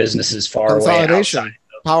put businesses far away outside.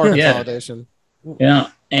 Power Yeah. consolidation. Yeah,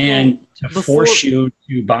 and to before- force you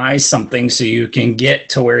to buy something so you can get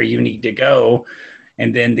to where you need to go,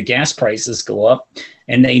 and then the gas prices go up,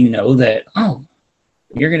 and they know that, oh,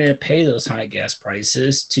 you're going to pay those high gas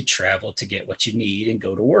prices to travel to get what you need and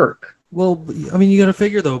go to work. Well, I mean, you got to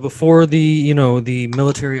figure though, before the the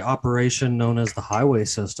military operation known as the highway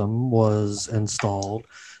system was installed,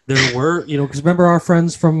 there were because remember our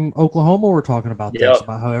friends from Oklahoma were talking about this, Yep.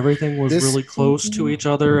 about how everything was This- really close to each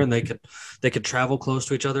other, and they could travel close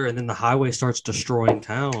to each other, and then the highway starts destroying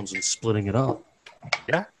towns and splitting it up.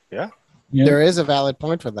 Yeah. There is a valid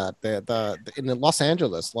point for that. In Los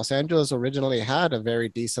Angeles originally had a very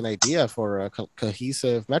decent idea for a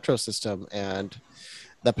cohesive metro system, and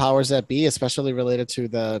the powers that be, especially related to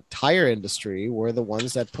the tire industry, were the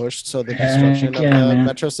ones that pushed the construction of the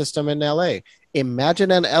metro system in LA.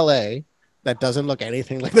 Imagine an LA that doesn't look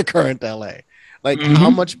anything like the current LA. Like how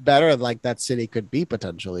much better that city could be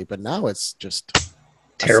potentially, but now it's just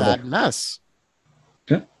Terrible. a sad mess.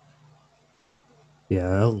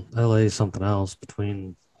 Yeah, LA is something else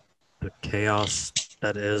between the chaos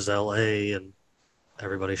that is LA and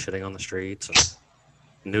everybody shitting on the streets and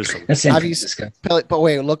Newsom. That's San Have you- Francisco. But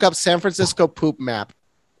wait, look up San Francisco poop map.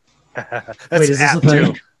 That's Wait, is this app a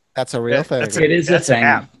thing? too. That's a real thing. It is a That's an thing.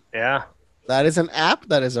 app. Yeah. That is an app.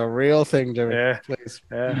 That is a real thing, Jimmy. Yeah. Please.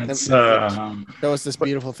 Yeah. It's, Show us this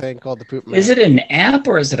beautiful thing called the poop map. is it an app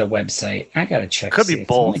or is it a website? I gotta check. Could to be see. It's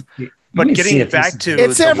both. only- But let me getting see if back this to is-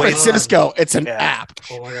 It's San the way- Francisco. It's an Yeah. app.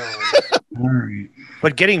 Oh my god. All right.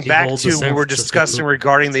 But getting back Behold to the what San we were Francisco discussing poop.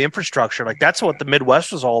 regarding the infrastructure, that's what the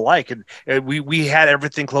Midwest was all like, and we had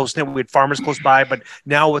everything close knit. We had farmers close by, but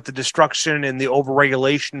now with the destruction and the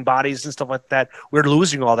overregulation bodies and stuff like that, we're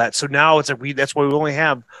losing all that. So now it's that's why we only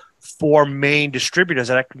have 4 main distributors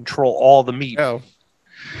that control all the meat. Oh,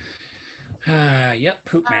 Yep.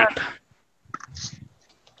 Poop map.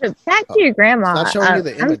 So back to your grandma. It's not showing you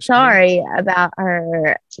the I'm image. sorry about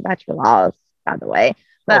your loss, by the way.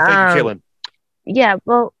 But Thank you, Caitlin. yeah,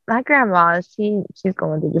 well, my grandma, she's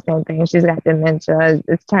going through the same thing. She's got dementia.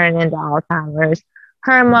 It's turning into Alzheimer's.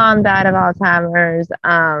 Her mom died of Alzheimer's.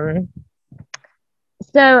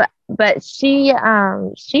 But she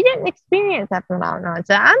didn't experience that phenomenon.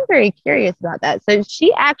 So I'm very curious about that. So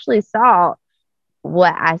she actually saw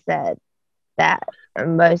what I said that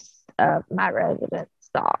most of my residents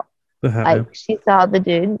saw. Like she saw the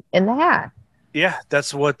dude in the hat. Yeah,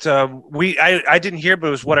 that's what I didn't hear, but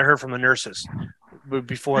it was what I heard from the nurses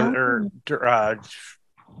before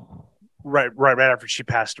right after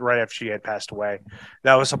she had passed away.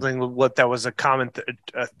 That was something that was a common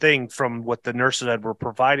thing from what the nurses were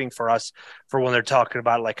providing for us for when they're talking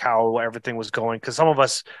about how everything was going, because some of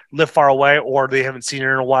us live far away or they haven't seen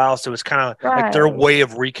her in a while, so it's kind of like their way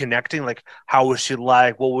of reconnecting, like how was she,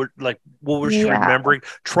 what was she remembering,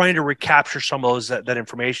 trying to recapture some of those that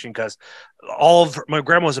information, because my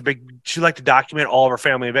grandma was she liked to document all of her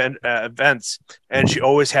family events, and she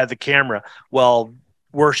always had the camera. Well,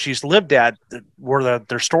 where she's lived at, where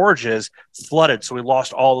their storage is, flooded. So we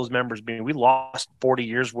lost all those memories. We lost 40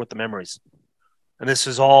 years worth of memories. And this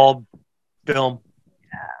is all film.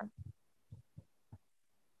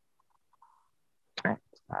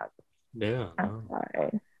 Yeah. I'm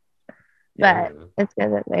sorry. But it's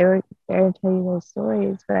good that they were there to tell you those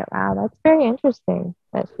stories. But wow, that's very interesting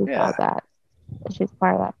that she saw that she's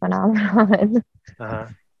part of that phenomenon. Uh-huh.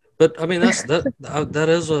 But I mean, that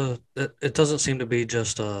is it doesn't seem to be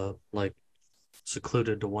just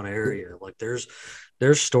secluded to one area. Like there's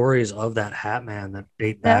stories of that Hat Man that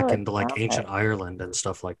date back into ancient Ireland and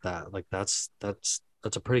stuff like that. Like that's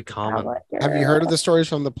a pretty common. Have you heard of the stories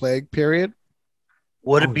from the plague period?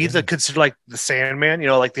 Would it be considered the Sandman?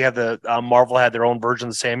 They have the Marvel had their own version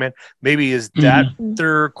of the Sandman. Maybe is that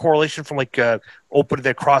their correlation from opening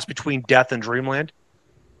that cross between Death and Dreamland?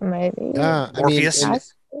 Maybe. Yeah, Morpheus.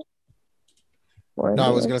 No, I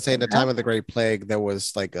was going to say in the time of the Great Plague, there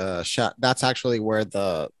was a shot. That's actually where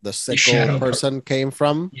the sickle person came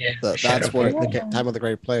from. Yeah, that's where the time of the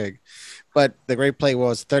Great Plague. But the Great Plague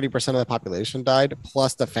was 30% of the population died,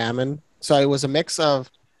 plus the famine. So it was a mix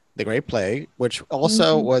of the Great Plague, which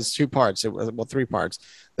also was 2 parts. It was 3 parts.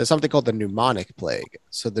 There's something called the pneumonic plague.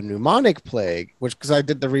 So the pneumonic plague, which because I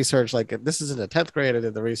did the research, this is in the 10th grade, I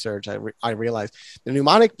did the research. I realized the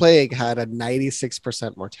pneumonic plague had a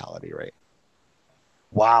 96% mortality rate.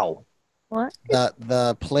 Wow. What?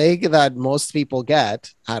 The plague that most people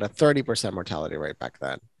get had a 30% mortality rate back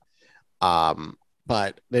then.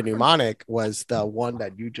 But the pneumonic was the one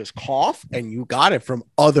that you just cough and you got it from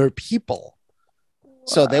other people.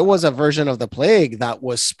 So there was a version of the plague that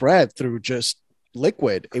was spread through just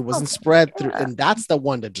liquid. It wasn't spread through, and that's the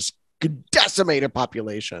one that just decimated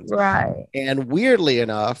populations. Right. And weirdly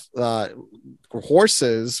enough,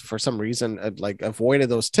 horses, for some reason, like avoided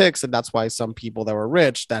those ticks, and that's why some people that were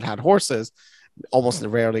rich that had horses almost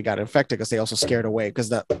rarely got infected because they also scared away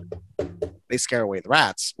they scare away the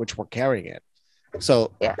rats, which were carrying it.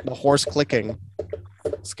 So the horse clicking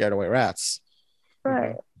scared away rats.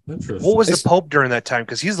 Right. What was the Pope during that time?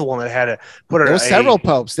 Because he's the one that had to put There was several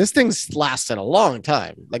popes. This thing's lasted a long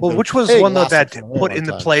time. Like, well, which was the one that put in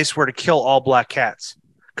the place where to kill all black cats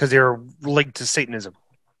because they were linked to Satanism?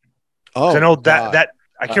 Oh, I know that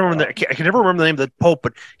I can't remember. I can never remember the name of the Pope,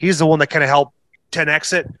 but he's the one that kind of helped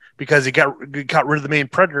 10x it because he got rid of the main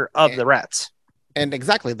predator of the rats. And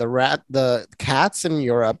exactly, the cats in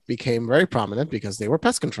Europe became very prominent because they were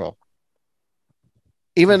pest control.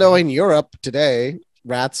 Even though in Europe today,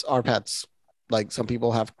 rats are pets. Like, some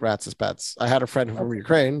people have rats as pets. I had a friend from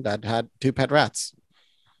Ukraine that had 2 pet rats.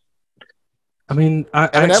 I mean, I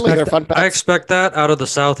expect that out of the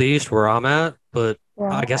Southeast where I'm at, but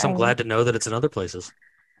I guess I'm glad to know that it's in other places.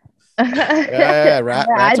 Rats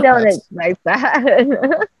I don't expect that.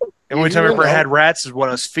 The only time I ever had rats is when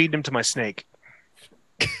I was feeding them to my snake.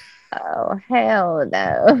 Oh, hell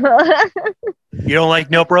no. You don't like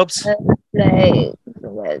nope ropes?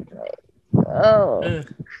 Oh.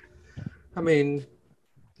 I mean,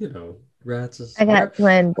 you know, rats is... I got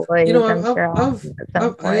twin boys. You know, I've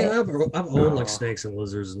owned like snakes and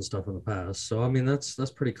lizards and stuff in the past. So, I mean, that's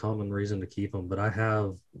pretty common reason to keep them. But I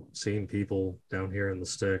have seen people down here in the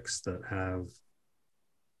sticks that have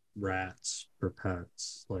rats for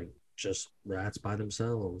pets, like just rats by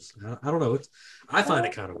themselves. I don't know. I find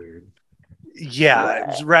it kind of weird.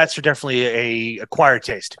 Yeah, rats are definitely a acquired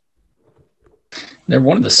taste. They're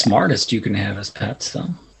one of the smartest you can have as pets, though.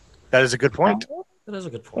 That is a good point. That is a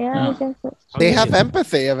good point. Yeah, I guess they have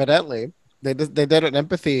empathy, evidently. They did an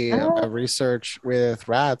empathy research with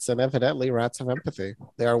rats, and evidently rats have empathy.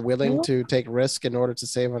 They are willing to take risk in order to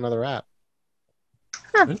save another rat.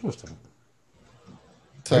 Interesting.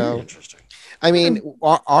 So, interesting. I mean,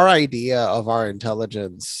 our idea of our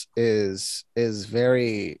intelligence is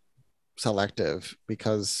very selective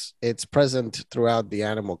because it's present throughout the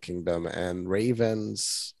animal kingdom, and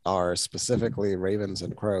ravens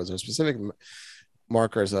and crows are specific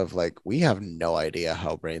markers of, like, we have no idea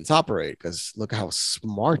how brains operate because look how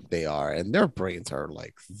smart they are, and their brains are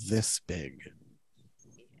like this big,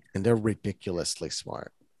 and they're ridiculously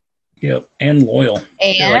smart. Yep, and loyal.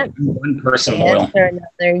 And like one person loyal. They're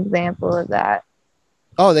another example of that.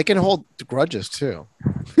 Oh, they can hold grudges too.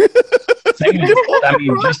 I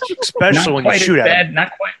mean, just especially when you shoot at them.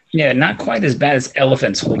 Not quite as bad as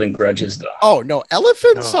elephants holding grudges, though. Oh no,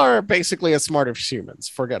 elephants are basically as smart as humans.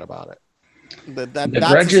 Forget about it. The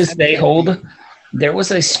grudges they hold. There was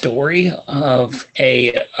a story of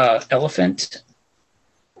a elephant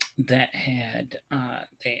that had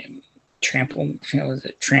they trampled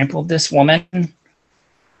this woman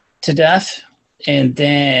to death, and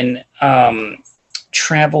then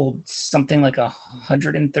traveled something like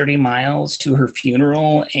 130 miles to her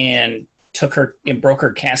funeral and took her and broke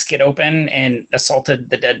her casket open and assaulted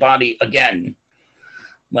the dead body again.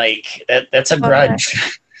 Like that's a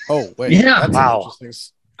grudge. Oh wait, yeah, that's an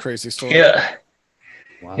interesting, crazy story. Yeah,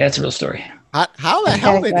 wow. Yeah, it's a real story. How the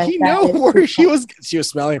hell did he know where she was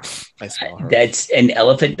smelling? I smell her. That's an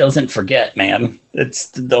elephant doesn't forget, man.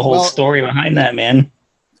 That's the whole story behind that, man.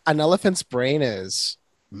 An elephant's brain is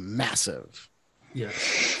massive. Yeah.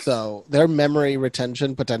 So their memory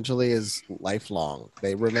retention potentially is lifelong.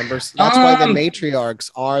 They remember. That's why the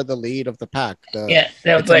matriarchs are the lead of the pack. Comparing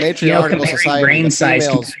brain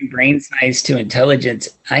size to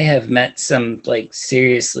intelligence, I have met some like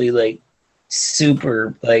seriously like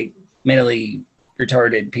super like mentally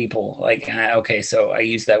retarded people. Like so I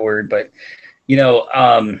use that word, but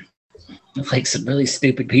like some really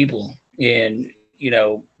stupid people, and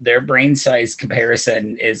their brain size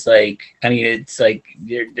comparison is like, I mean, it's like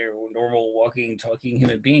they're normal walking, talking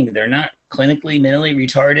human being. They're not clinically mentally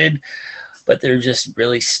retarded, but they're just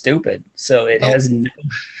really stupid. So it has no.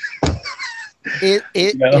 It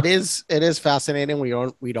is fascinating.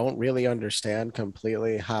 We don't really understand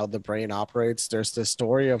completely how the brain operates. There's this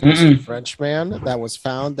story of this French man that was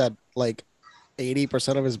found that like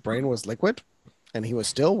 80% of his brain was liquid. And he was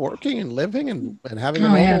still working and living and having a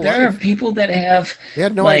normal life. There are people that have. They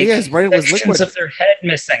had no idea his brain was liquid.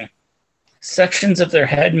 Sections of their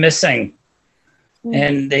head missing,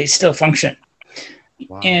 and they still function.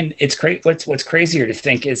 Wow. And it's great. What's crazier to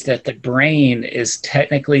think is that the brain is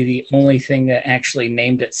technically the only thing that actually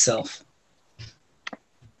named itself.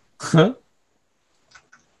 Huh?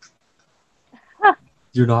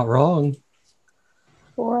 You're not wrong.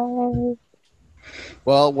 What?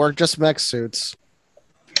 Well, we're just mech suits.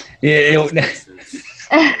 Yeah,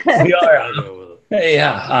 we are.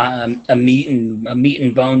 A meat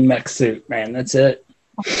and bone mech suit, man. That's it.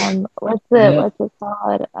 What's Yeah. it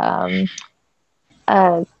called?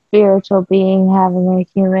 A spiritual being having a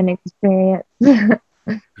human experience.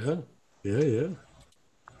 Yeah.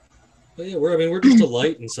 But yeah, we're just a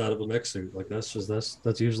light inside of a mech suit. Like that's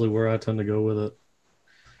usually where I tend to go with it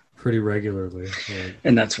pretty regularly. Like,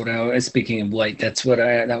 And that's what I was speaking of light. That's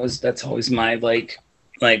always my like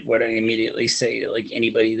what I immediately say to like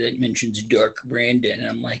anybody that mentions dark Brandon.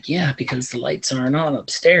 I'm like, yeah, because the lights aren't on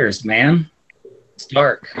upstairs, man. It's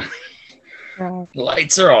dark. Right. The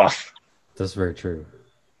lights are off. that's very true.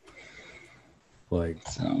 Like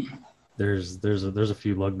So there's a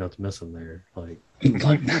few lug nuts missing there. Like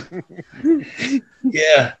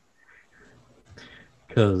yeah.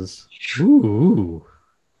 because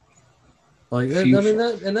like that, I mean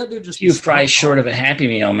that dude just few fries short of a Happy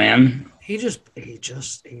Meal, man. he just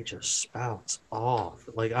spouts off.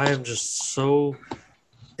 Like I am just so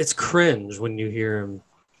it's cringe when you hear him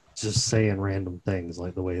just saying random things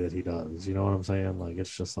like the way that he does. You know what I'm saying? Like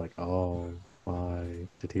it's just like, oh my,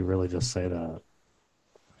 did he really just say that?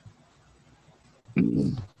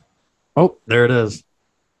 Oh, there it is.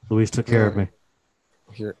 Luis took care of me.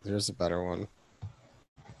 Here's a better one.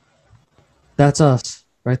 That's us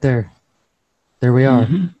right there. There we are.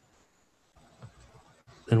 Mm-hmm.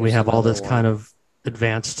 And we have all this kind of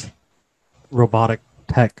advanced robotic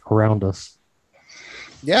tech around us.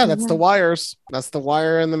 Yeah, that's the wires. That's the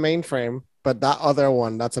wire in the mainframe. But that other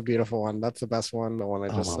one, that's a beautiful one. That's the best one. The one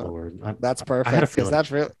I just saw. That's perfect. I had a Because feeling.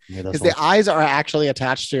 that's real. Because the eyes are actually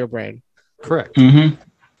attached to your brain. Correct. Mm-hmm.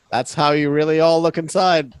 That's how you really all look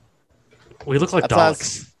inside. We look like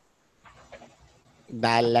Daleks.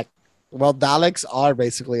 Dalek. Well, Daleks are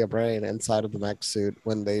basically a brain inside of the mech suit.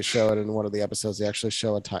 When they show it in one of the episodes, they actually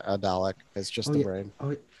show a Dalek. It's just the brain.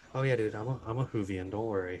 Oh yeah, dude. I'm a Whovian. Don't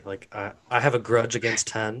worry. Like I have a grudge against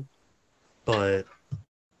 10, but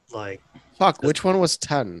like fuck. Which one was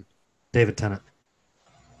 10? David Tennant.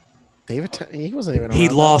 He wasn't even. He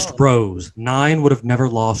lost Rose. 9 would have never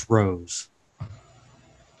lost Rose.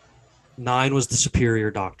 9 was the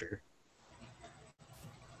superior doctor.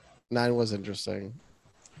 9 was interesting.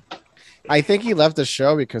 I think he left the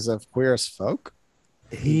show because of Queer as Folk.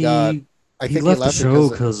 I think he left the show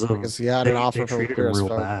because he had an offer from Queer as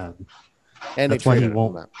Folk. Bad. And that's why he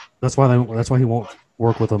won't. That's why he won't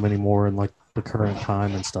work with them anymore in like the current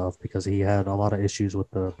time and stuff, because he had a lot of issues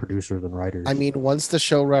with the producers and writers. I mean, once the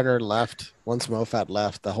showrunner left, once Moffat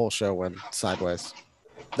left, the whole show went sideways.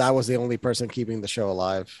 That was the only person keeping the show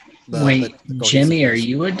alive. Wait, Jimmy, are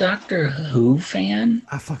you a Doctor Who fan?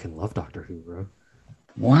 I fucking love Doctor Who, bro.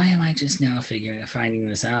 Why am I just now finding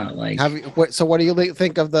this out? Like, so what do you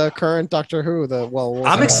think of the current Doctor Who?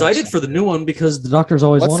 I'm excited for the new one because the Doctor's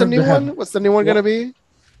always What's wanted the new to one? have, What's the new one going to be?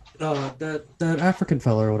 That African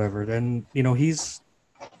fella or whatever. And you know he's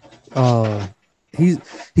always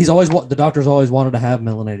the Doctor's always wanted to have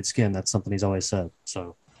melanated skin. That's something he's always said.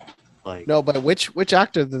 So like no, but which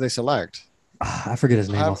actor did they select? I forget his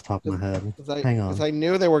name off the top of my head. Hang on. Because I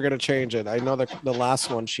knew they were going to change it. I know that the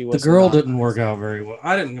last one she was. The girl didn't work out very well.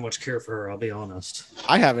 I didn't much care for her. I'll be honest.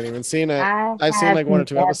 I haven't even seen it. I've seen like 1 or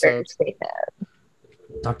 2 episodes.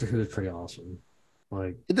 Doctor Who is pretty awesome.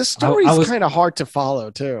 Like the story's kind of hard to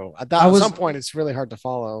follow too. At some point, it's really hard to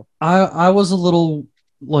follow. I was a little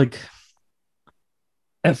like.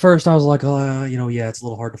 At first, I was like, oh, yeah, it's a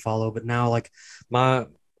little hard to follow. But now, like my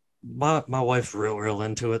wife's real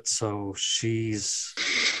into it, so she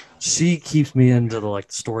keeps me into the like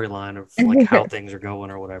storyline of like how things are going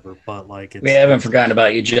or whatever. But like we haven't forgotten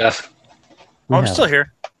about you, Jeff. I'm still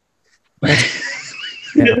here.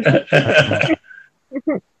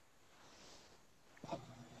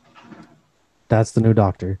 That's the new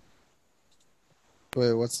Doctor.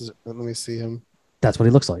 Wait, what's his? Let me see him. That's what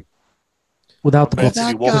he looks like. Without the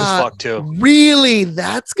woke as fuck too. Really?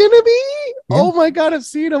 That's gonna be? Yeah. Oh my god, I've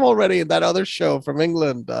seen him already in that other show from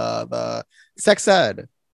England, the Sex Ed.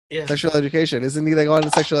 Yeah. Sexual Education. Isn't he going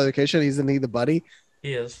to Sexual Education? Isn't he the buddy?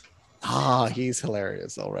 He is. He's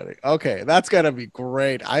hilarious already. Okay, that's gonna be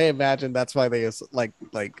great. I imagine that's why they like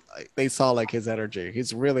they saw like his energy.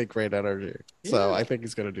 He's really great energy. Yeah. So I think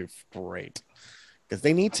he's gonna do great. Because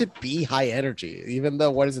they need to be high energy. Even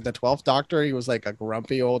though, what is it, the 12th Doctor? He was like a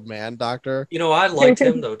grumpy old man doctor. I liked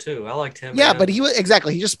him though too. I liked him. Yeah, but he was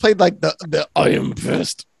he just played like the I am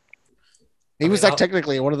pissed. He was like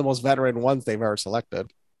technically one of the most veteran ones they've ever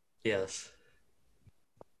selected. Yes.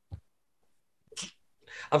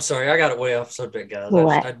 I'm sorry, I got it way off subject, guys.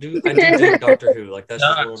 What? I do dig Doctor Who. Like that's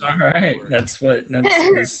No, just it's one all of my right. work. That's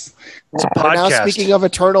this. It's a But now, podcast. speaking of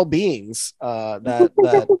eternal beings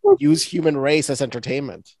that use human race as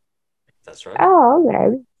entertainment. That's right. Oh,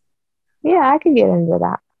 okay. Yeah, I could get into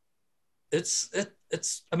that. It's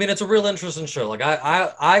I mean, it's a real interesting show. Like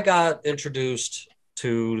I got introduced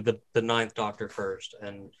to the Ninth Doctor first,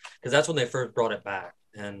 and because that's when they first brought it back.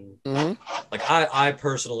 And Mhm. like I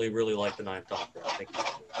personally really like the Ninth Doctor. I think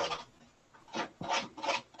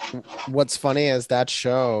What's funny is that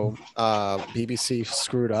show, BBC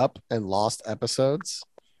screwed up and lost episodes,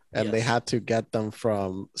 and they Yes. had to get them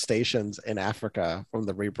from stations in Africa from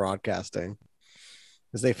the rebroadcasting.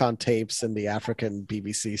 Because they found tapes in the African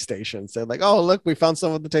BBC stations. They're like, oh, look, we found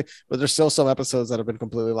some of the tape. But there's still some episodes that have been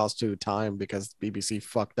completely lost to time because BBC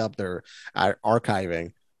fucked up their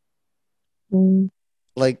archiving. Mm.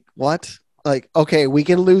 Like, what? Like, okay, we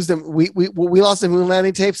can lose them. We lost the moon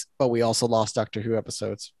landing tapes, but we also lost Doctor Who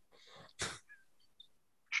episodes.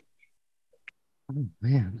 Oh,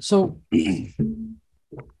 man. So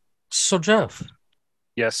Jeff,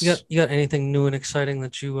 Yes. you got anything new and exciting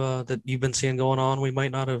that you've been seeing going on we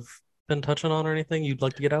might not have been touching on, or anything you'd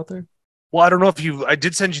like to get out there? Well, I don't know if I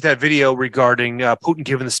did send you that video regarding Putin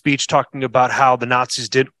giving the speech talking about how the Nazis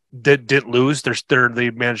didn't lose. They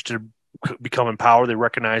managed to become in power. They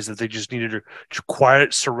recognized that they just needed to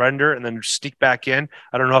quiet, surrender, and then sneak back in.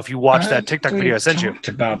 I don't know if you watched that TikTok video I sent you. Talked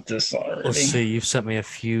about this already. Let's see. You've sent me a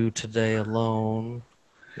few today alone.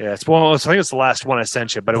 Yeah, I think it's the last one I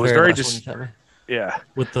sent you, but it was very just yeah.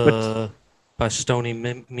 With by Stony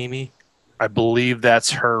Mimi. I believe that's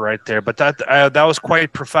her right there. But that was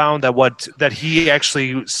quite profound. That he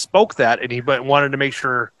actually spoke that, and he wanted to make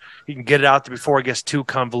sure he can get it out there before it gets too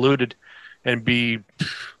convoluted and be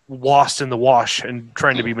lost in the wash and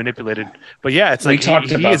trying to be manipulated. But yeah, it's like we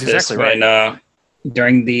talked about is this exactly when right.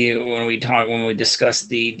 During when we discussed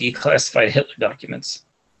the declassified Hitler documents.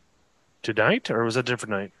 Tonight, or was it a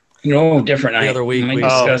different night? No, different night. The other week we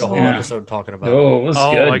discussed a whole episode talking about. Oh, it was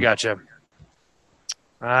good.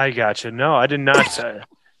 I gotcha. No, I did not.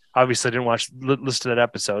 Obviously, I didn't listen to that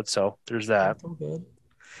episode, so there's that.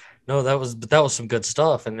 No, that was some good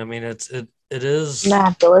stuff, and I mean, it is. I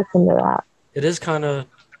have to listen to that. It is kind of.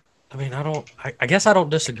 I mean, I guess I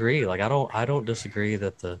don't disagree. Like, I don't disagree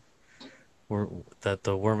that the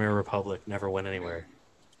Weimar Republic never went anywhere.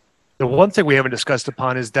 The one thing we haven't discussed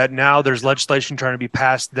upon is that now there's legislation trying to be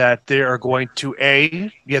passed that they are going to you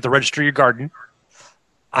have to register your garden.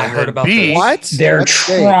 I heard about B, What? They're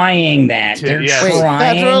trying that. They're Wait,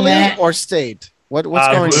 trying federally that. or state? What's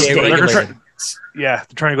going state on? regulated. They're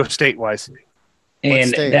trying to go statewise. And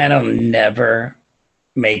state? that'll never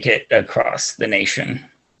make it across the nation.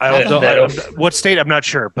 What state? I'm not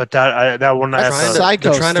sure, but that one I That's have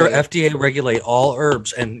They're trying to state. FDA regulate all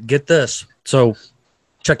herbs, and get this. So,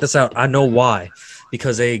 check this out. I know why,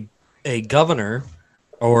 because a governor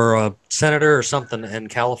or a senator or something in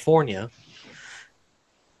California.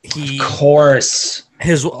 Of course.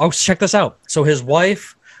 Check this out. So his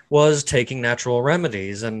wife was taking natural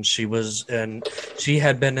remedies, and she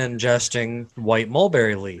had been ingesting white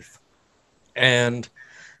mulberry leaf, and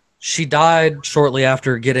she died shortly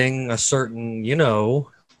after getting a certain,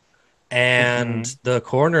 and the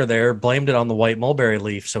coroner there blamed it on the white mulberry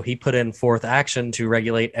leaf. So he put in forth action to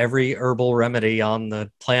regulate every herbal remedy on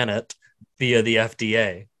the planet via the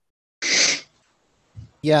FDA.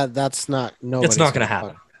 Yeah, that's not. It's not going to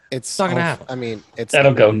happen. It's not going to happen. I mean,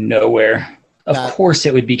 That'll go nowhere. Of course,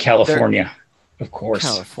 it would be California. Of course,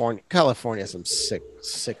 California is some sick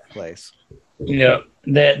place.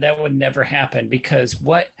 That would never happen because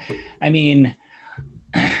the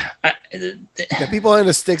people in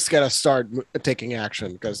the sticks got to start taking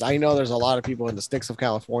action, because I know there's a lot of people in the sticks of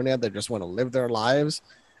California that just want to live their lives,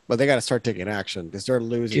 but they got to start taking action because they're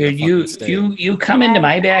losing. Dude, you come into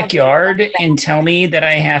my backyard and tell me that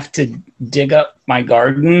I have to dig up my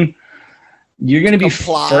garden. You're going to be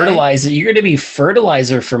fertilizer. You're going to be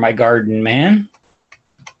fertilizer for my garden, man.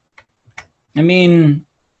 I mean,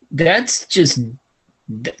 that's just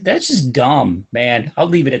dumb, man. I'll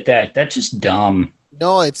leave it at that. That's just dumb.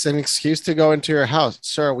 No, it's an excuse to go into your house,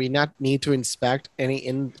 sir. We not need to inspect any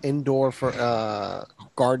indoor for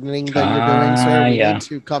gardening that you're doing, sir. We need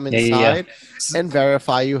to come inside and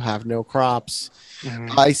verify you have no crops.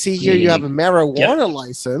 I see here you have a marijuana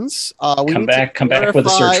license. Come back with a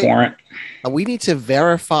search warrant. We need to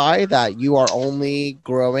verify that you are only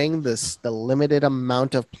growing the limited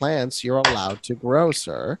amount of plants you're allowed to grow,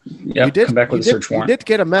 sir. Yep, come back with a search warrant. You did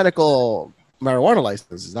get a medical marijuana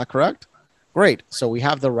license, is that correct? Great. So we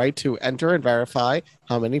have the right to enter and verify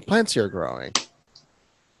how many plants you're growing.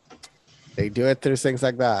 They do it through things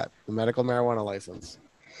like that. The medical marijuana license.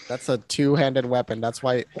 That's a two-handed weapon. That's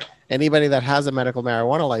why anybody that has a medical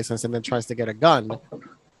marijuana license and then tries to get a gun,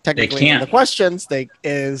 technically, one of the questions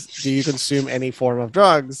is, do you consume any form of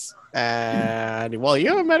drugs? And well, you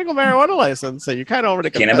have a medical marijuana license, so you kind of already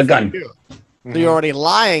can't have a gun. So you're already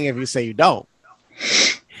lying if you say you don't.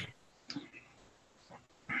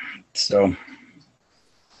 So,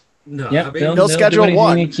 No, yep, I mean, they'll Still do Schedule anything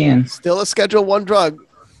 1. they can. Still a Schedule 1 drug.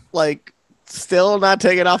 Like, still not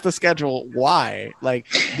taken off the schedule. Why? Like,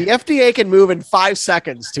 the FDA can move in 5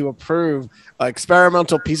 seconds to approve an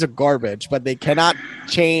experimental piece of garbage, but they cannot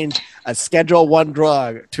change a Schedule 1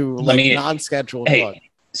 drug to non-scheduled drug.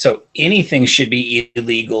 So anything should be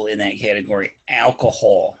illegal in that category.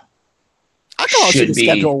 Alcohol should be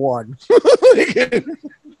Schedule 1.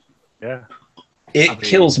 Yeah. It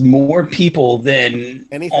kills more people than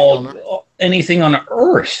anything on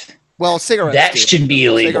earth. Well, cigarettes. That should be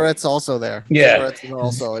illegal. Cigarettes also there. Yeah. Cigarettes are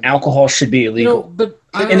also. Alcohol should be illegal. But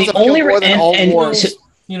and the only I'm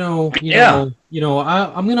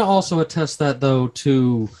gonna also attest that though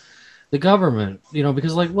to the government.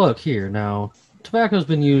 Because look here now, tobacco's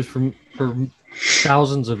been used for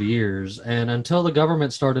thousands of years, and until the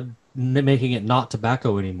government started making it not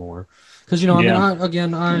tobacco anymore, because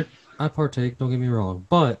I partake, don't get me wrong,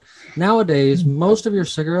 but nowadays most of your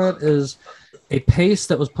cigarette is a paste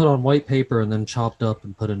that was put on white paper and then chopped up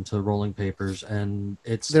and put into rolling papers, and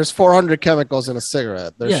there's 400 chemicals in a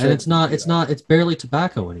cigarette. And it's barely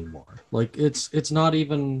tobacco anymore. It's not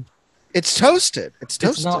even. It's toasted.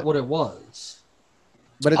 It's not what it was.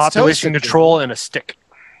 But it's population control and a stick.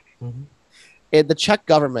 Mm-hmm. The Czech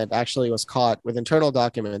government actually was caught with internal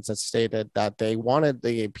documents that stated that they wanted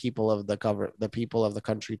the people of the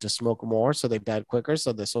country to smoke more, so they died quicker,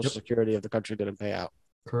 so the social security of the country didn't pay out.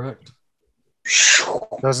 Correct.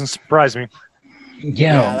 Doesn't surprise me.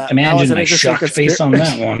 Yeah, imagine my shocked face on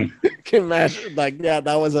that one. Can imagine,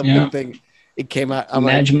 that was a big thing. It came out.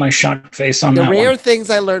 Imagine my shocked face on that one. The rare things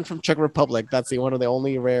I learned from Czech Republic. That's one of the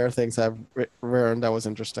only rare things I've learned that was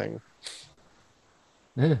interesting.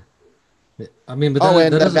 Yeah. I mean, but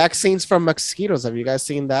and the vaccines from mosquitoes. Have you guys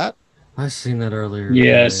seen that? I seen that earlier.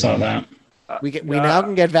 Yeah, I saw that. We now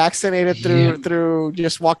can get vaccinated through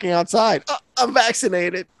just walking outside. Oh, I'm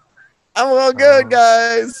vaccinated. I'm all good,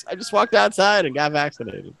 guys. I just walked outside and got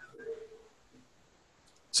vaccinated.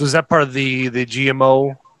 So is that part of the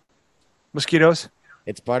GMO mosquitoes?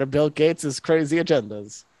 It's part of Bill Gates' crazy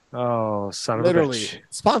agendas. Oh, son of Literally, a bitch.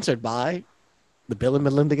 sponsored by the Bill and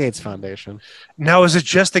Melinda Gates Foundation. Now, is it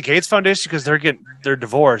just the Gates Foundation because they're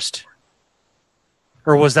divorced,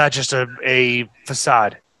 or was that just a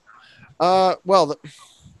facade? Well,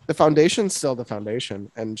 the foundation's still the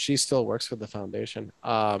foundation, and she still works for the foundation.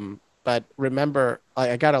 But remember,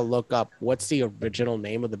 I gotta look up what's the original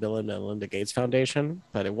name of the Bill and Melinda Gates Foundation.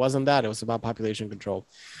 But it wasn't that; it was about population control.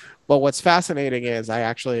 But what's fascinating is I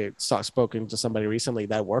actually spoken to somebody recently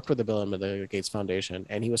that worked with the Bill and Melinda Gates Foundation,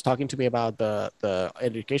 and he was talking to me about the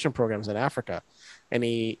education programs in Africa, and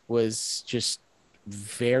he was just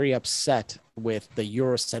very upset with the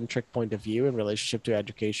Eurocentric point of view in relationship to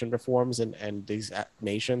education reforms and these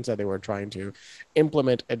nations that they were trying to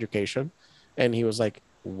implement education. And he was like,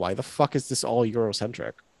 why the fuck is this all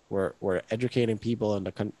Eurocentric? We're educating people in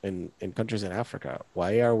countries in Africa.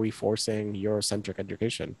 Why are we forcing Eurocentric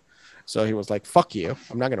education? So he was like, fuck you.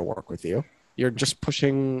 I'm not going to work with you. You're just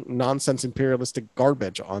pushing nonsense imperialistic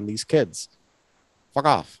garbage on these kids. Fuck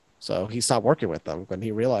off. So he stopped working with them when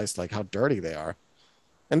he realized how dirty they are.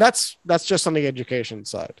 And that's just on the education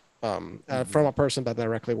side. From a person that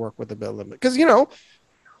directly worked with the bill. Because, a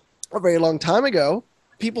very long time ago,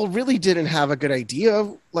 people really didn't have a good idea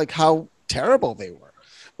of how terrible they were.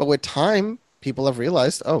 But with time, people have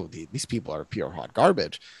realized, these people are pure hot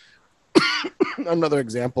garbage. Another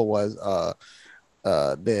example was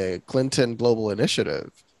the Clinton Global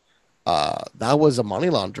Initiative. That was a money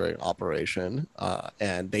laundering operation,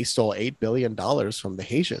 and they stole $8 billion from the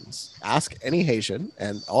Haitians. Ask any Haitian,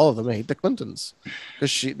 and all of them hate the Clintons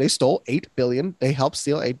because they stole $8 billion. They helped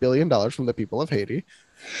steal $8 billion from the people of Haiti.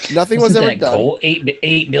 Nothing was ever done. Gold?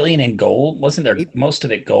 $8 billion in gold? Wasn't there most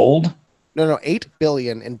of it gold? No, $8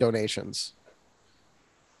 billion in donations.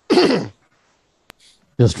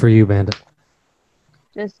 Just for you, Bandit.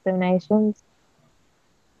 Just donations.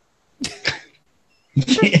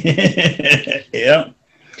 Yeah.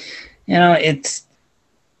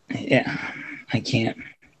 I can't.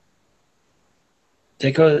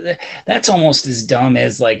 That's almost as dumb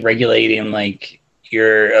as regulating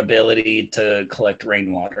your ability to collect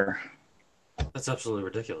rainwater. That's absolutely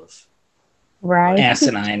ridiculous. Right.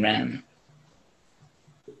 Asinine, man.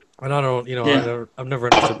 And I don't, I've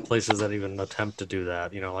never understood places that even attempt to do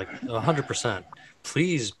that. 100%.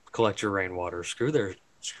 Please collect your rainwater. Screw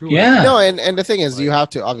Yeah. No, and the thing is, you have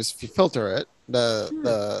to obviously filter it.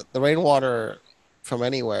 The rainwater from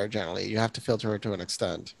anywhere generally, you have to filter it to an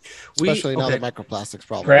extent, especially now the microplastics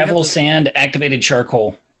problem. Gravel, sand, activated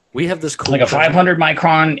charcoal. We have this cool like a 500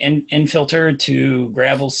 micron in filter to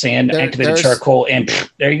gravel, sand, activated charcoal, and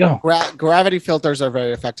there you go. Gravity filters are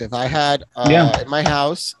very effective. I had in my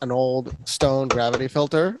house an old stone gravity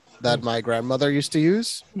filter that my grandmother used to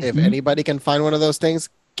use. If anybody can find one of those things,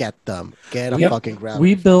 get them. Get a fucking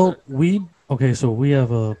gravity. So we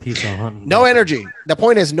have a piece of hunting. No energy. The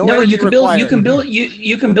point is no energy you can required.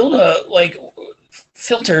 you can build a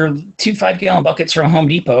filter 2 5-gallon buckets from Home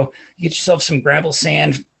Depot. You get yourself some gravel,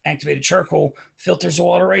 sand, activated charcoal, filters the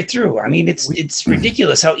water right through. I mean, it's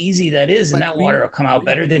ridiculous how easy that is, and that water will come out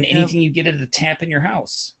better than anything you get at the tap in your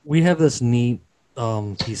house. We have this neat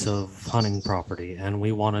piece of hunting property, and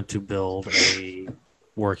we wanted to build a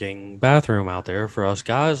working bathroom out there for us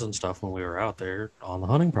guys and stuff when we were out there on the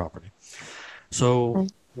hunting property. So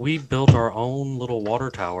we built our own little water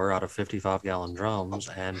tower out of 55-gallon drums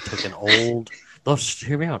and took an old.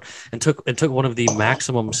 Hear me out. And took one of the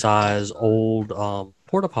maximum size old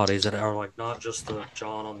porta potties that are like not just the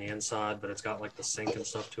john on the inside, but it's got like the sink and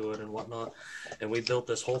stuff to it and whatnot. And we built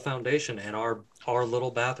this whole foundation, and our little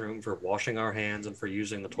bathroom for washing our hands and for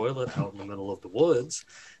using the toilet out in the middle of the woods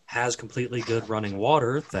has completely good running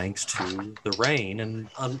water thanks to the rain. And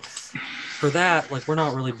for that, like, we're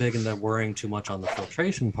not really big into worrying too much on the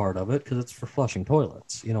filtration part of it because it's for flushing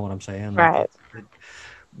toilets. You know what I'm saying? Right.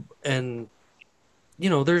 And you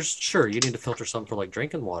need to filter some for like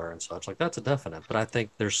drinking water and such. Like, that's a definite. But I think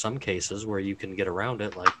there's some cases where you can get around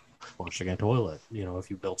it, like flushing a toilet. If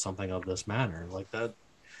you built something of this manner like that.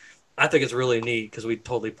 I think it's really neat because we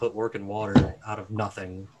totally put working water out of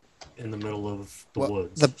nothing in the middle of the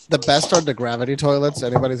woods. The best are the gravity toilets.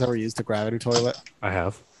 Anybody's ever used a gravity toilet? I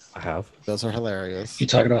have. Those are hilarious. You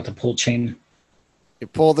talking about the pull chain? You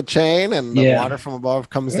pull the chain and the water from above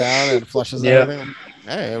comes down and flushes everything.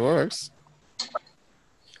 Hey, it works.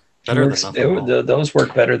 Those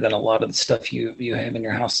work better than a lot of the stuff you have in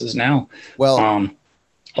your houses now. Well,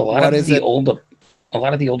 a lot of the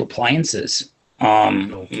old appliances,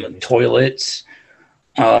 toilets,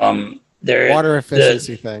 water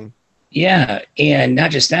efficiency thing. Yeah, and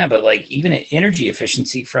not just that, but like even energy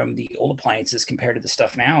efficiency from the old appliances compared to the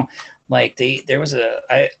stuff now. Like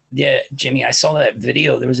Jimmy, I saw that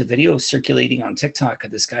video. There was a video circulating on TikTok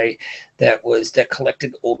of this guy that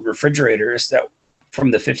collected old refrigerators that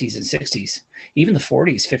from the 50s and 60s, even the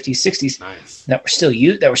 40s, 50s, 60s, nice. that were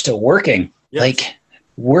still working, like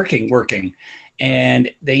working.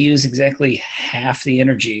 And they use exactly half the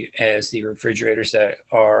energy as the refrigerators that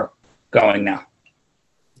are going now.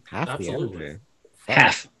 Half the energy.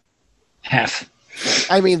 Half.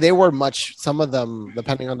 I mean, they were some of them,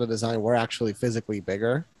 depending on the design, were actually physically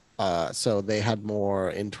bigger. So they had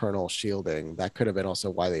more internal shielding. That could have been also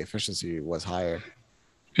why the efficiency was higher.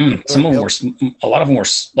 Some of them a lot of them were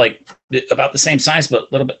like about the same size, but a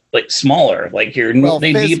little bit like smaller. Like they'd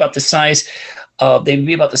be about the size of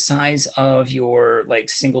your like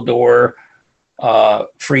single door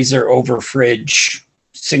freezer over fridge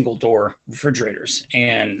single door refrigerators,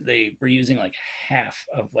 and they were using like half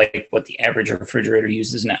of like what the average refrigerator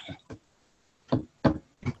uses now.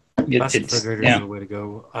 Refrigerators are the way to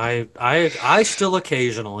go. I still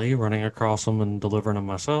occasionally, running across them and delivering them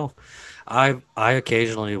myself, I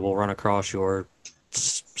occasionally will run across your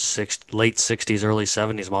late 60s, early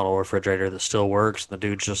 70s model refrigerator that still works. And the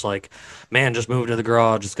dude's just like, man, just move to the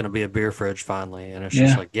garage. It's going to be a beer fridge finally. And it's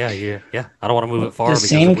just like, yeah. I don't want to move it far. The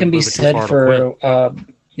same can be said for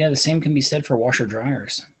the same can be said for washer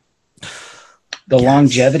dryers. The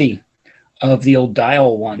longevity of the old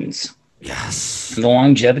dial ones. Yes. The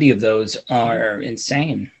longevity of those are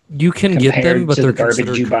insane. You can get them, but they're the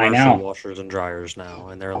garbage you buy now. Washers and dryers now,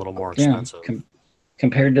 and they're a little more expensive.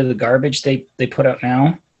 Compared to the garbage they put out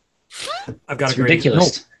now, it's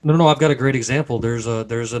ridiculous. No, I've got a great example. There's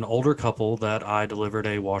an older couple that I delivered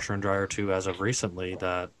a washer and dryer to as of recently.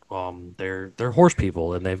 That they're horse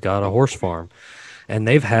people, and they've got a horse farm, and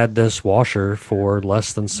they've had this washer for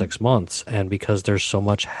less than 6 months. And because there's so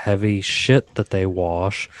much heavy shit that they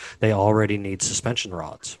wash, they already need suspension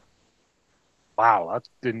rods. Wow, that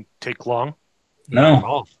didn't take long.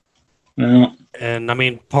 No. And I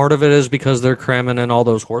mean, part of it is because they're cramming in all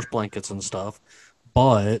those horse blankets and stuff,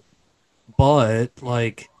 but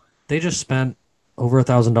like they just spent over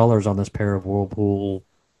 $1,000 on this pair of Whirlpool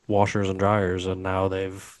washers and dryers, and now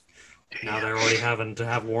they're already having to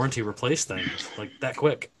have warranty replace things like that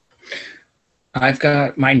quick. I've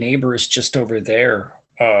got my neighbors just over there.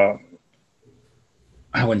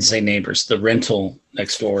 I wouldn't say neighbors, the rental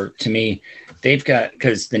next door to me. They've got,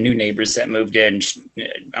 because the new neighbors that moved in,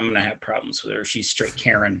 I'm going to have problems with her. She's straight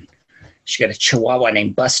Karen. She got a Chihuahua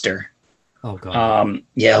named Buster. Oh, God.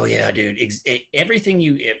 Yeah, oh, yeah, dude. Everything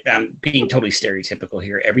I'm being totally stereotypical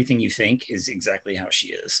here. Everything you think is exactly how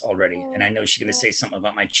she is already. And I know she's going to say something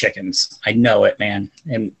about my chickens. I know it, man.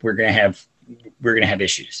 And we're going to have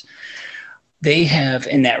issues. They have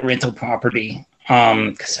in that rental property,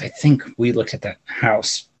 because I think we looked at that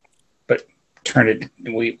house, but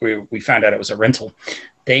we found out it was a rental.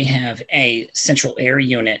 They have a central air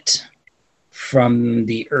unit from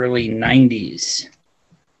the early 90s,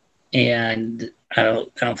 and I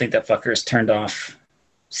don't think that fucker has turned off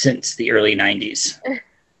since the early 90s.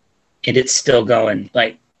 And it's still going,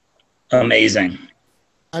 like, amazing.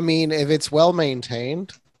 I mean, if it's well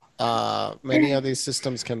maintained, many of these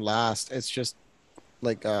systems can last. It's just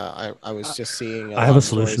like I was just seeing. I have a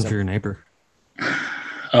solution for your neighbor.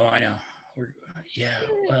 Oh, I know.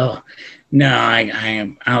 Well, no,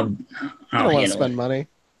 I'll don't want to spend money.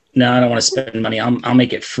 No, I don't want to spend money. I'll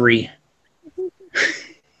make it free.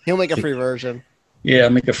 He'll make a free version. Yeah, I'll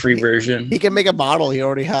make a free version. He can make a model. He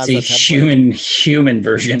already has a human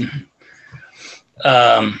version.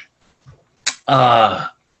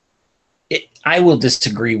 I will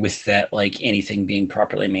disagree with that, like anything being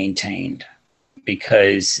properly maintained,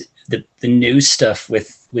 because the new stuff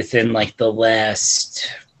within like the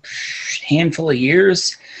last handful of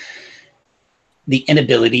years, the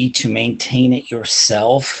inability to maintain it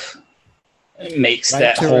yourself makes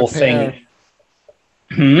that whole thing.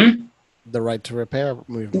 The right to repair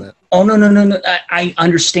movement. Oh, no. I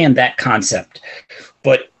understand that concept,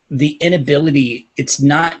 but the inability, it's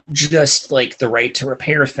not just like the right to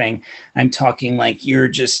repair thing. I'm talking like you're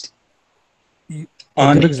just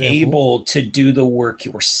unable to do the work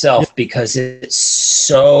yourself because it's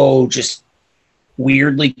so just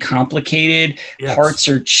weirdly complicated. Yes. Parts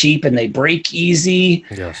are cheap and they break easy.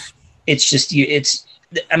 Yes. It's just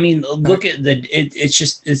I mean, look at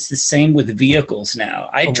it's the same with vehicles now.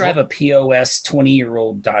 I drive a POS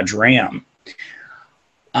 20-year-old Dodge Ram.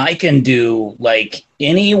 I can do like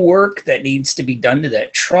any work that needs to be done to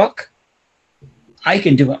that truck. I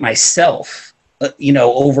can do it myself,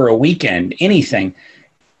 over a weekend, anything.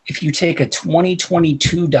 If you take a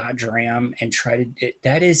 2022 Dodge Ram and try to,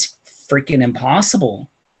 that is freaking impossible.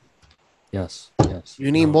 Yes. You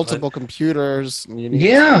need multiple computers. You need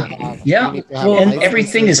and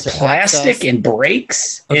everything is plastic and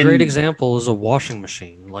breaks. A great example is a washing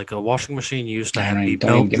machine. Like a washing machine used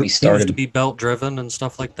to be belt driven and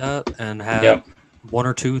stuff like that, and had 1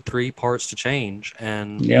 or 2, 3 parts to change,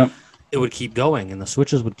 and it would keep going, and the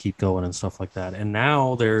switches would keep going and stuff like that. And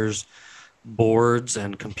now there's boards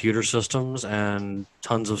and computer systems and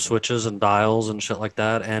tons of switches and dials and shit like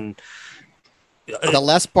that, and the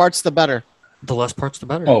less parts, the better. The less parts, the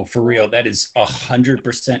better. Oh, for real. That is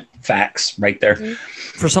 100% facts right there.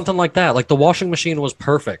 For something like that, like the washing machine was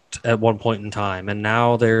perfect at one point in time, and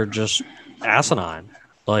now they're just asinine.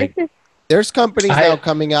 Like, there's companies now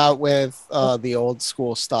coming out with the old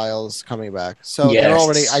school styles coming back. So they're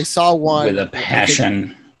already. I saw one with a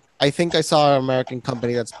passion. I think I saw an American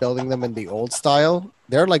company that's building them in the old style.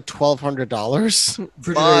 They're like $1,200.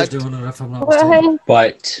 Frigidair's doing it, if I'm not mistaken.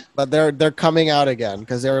 But they're coming out again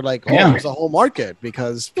because they're like, there's a whole market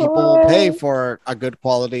because people pay for a good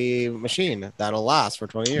quality machine that'll last for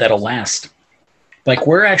 20 years. That'll last. Like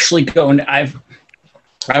we're actually going. I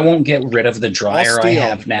won't get rid of the dryer I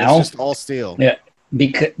have now. It's just all steel. Yeah,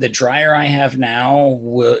 because the dryer I have now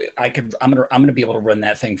I'm gonna be able to run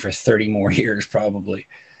that thing for 30 more years probably.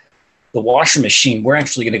 The washing machine, we're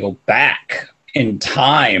actually going to go back in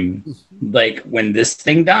time. Like when this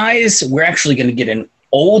thing dies, we're actually going to get an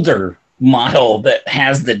older model that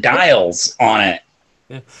has the dials on it.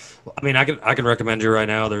 Yeah. I mean, I can recommend you right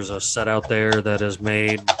now. There's a set out there that is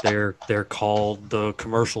made. They're called the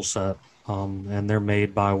commercial set, and they're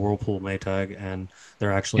made by Whirlpool Maytag, and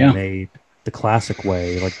they're actually made the classic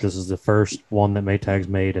way. Like this is the first one that Maytag's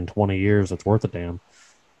made in 20 years. That's worth a damn.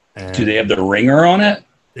 And do they have the ringer on it?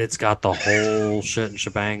 It's got the whole shit and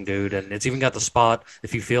shebang, dude, and it's even got the spot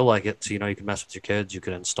if you feel like it. So you can mess with your kids. You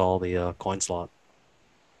can install the coin slot.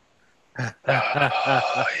 That's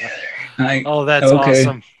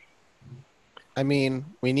awesome. I mean,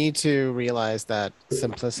 we need to realize that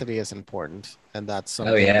simplicity is important, and that's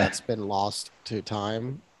something that's been lost to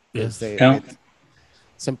time.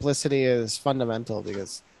 Simplicity is fundamental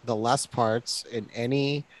because the less parts in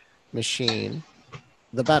any machine,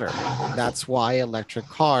 the better. That's why electric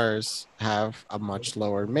cars have a much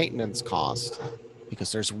lower maintenance cost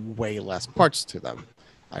because there's way less parts to them,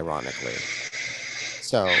 ironically.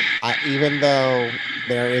 So even though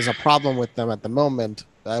there is a problem with them at the moment,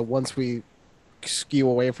 once we skew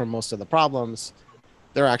away from most of the problems,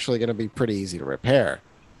 they're actually going to be pretty easy to repair.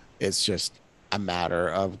 It's just a matter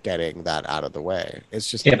of getting that out of the way. It's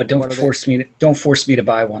just but don't force me to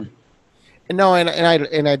buy one. No, and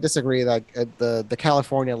I disagree. Like the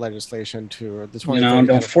California legislation to the 2030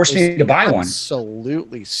 don't force me to buy one.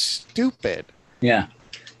 Absolutely stupid. Yeah,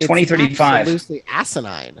 2035. Absolutely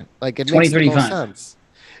asinine. Like it makes no sense.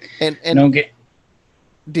 And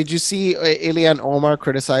did you see Ilhan Omar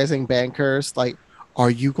criticizing bankers? Like, are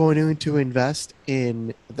you going to invest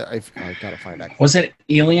in the? I gotta find that. Was it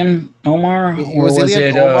Ilhan Omar or was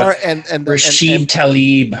it Omar and Rashid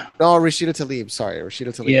Tlaib? No, Rashida Tlaib. Sorry, Rashida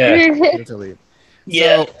Tlaib. Yeah. Rashida Tlaib.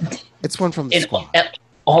 Yeah. So, it's one from the squad.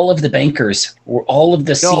 All of the bankers, all of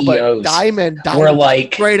the CEOs, Diamond were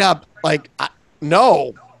like straight up, like,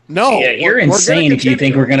 no. Yeah, you're insane if you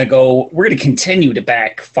think we're going to continue to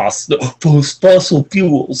back fossil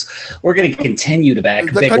fuels. We're going to continue to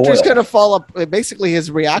back the country's going to fall up. Basically,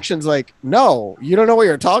 his reaction's like, no, you don't know what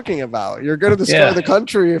you're talking about. You're going to destroy the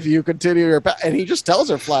country if you continue your path. And he just tells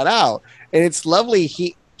her flat out. And it's lovely.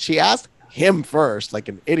 She asked him first, like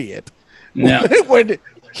an idiot. Yeah. When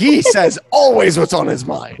he says always what's on his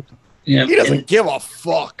mind. Yeah. He doesn't give a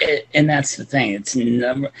fuck. And that's the thing.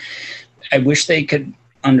 I wish they could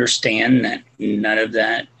understand that none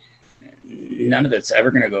of it's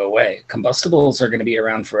ever going to go away. Combustibles are going to be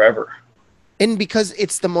around forever. And because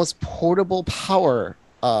it's the most portable power.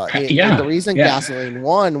 The reason gasoline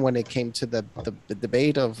won when it came to the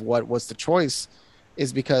debate of what was the choice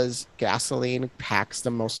is because gasoline packs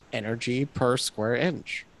the most energy per square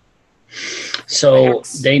inch. So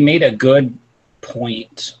they made a good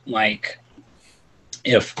point. Like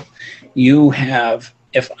if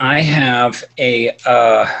I have a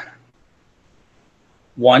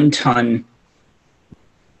 1-ton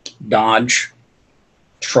Dodge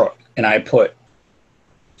truck and I put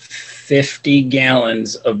 50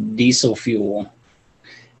 gallons of diesel fuel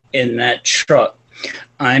in that truck,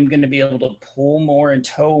 I'm going to be able to pull more and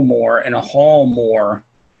tow more and haul more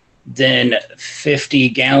than 50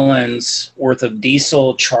 gallons worth of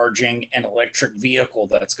diesel charging an electric vehicle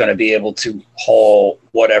that's going to be able to haul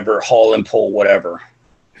and pull whatever.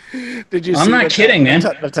 Did you? I'm not kidding, man.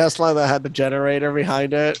 The Tesla that had the generator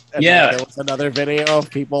behind it. And yeah, there was another video of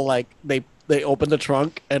people like they opened the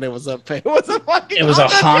trunk and it was a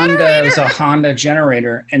Honda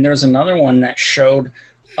generator, and there's another one that showed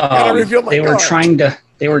they were trying to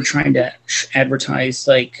advertise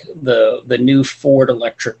like the new Ford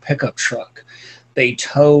electric pickup truck. They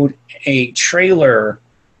towed a trailer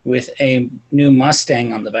with a new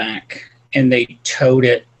Mustang on the back, and they towed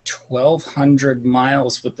it 1,200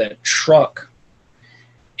 miles with that truck,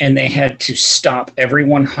 and they had to stop every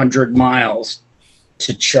 100 miles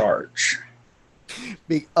to charge.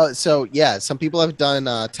 Some people have done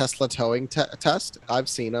Tesla towing test. I've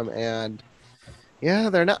seen them, and yeah,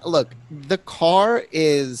 they're not. Look, the car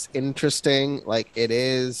is interesting. Like it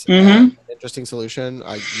is an interesting solution.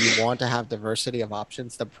 You want to have diversity of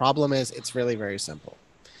options. The problem is it's really very simple.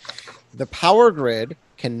 The power grid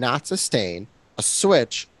cannot sustain a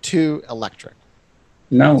switch to electric.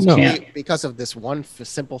 No, can't. Because of this one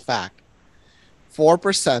simple fact.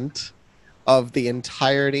 4% of the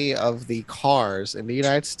entirety of the cars in the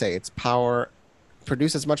United States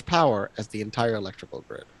produce as much power as the entire electrical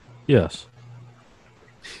grid. Yes.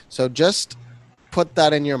 So just put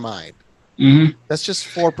that in your mind. That's just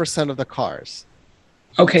 4% of the cars.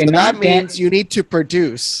 Okay, so that means you need to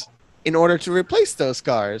produce in order to replace those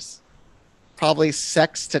cars. Probably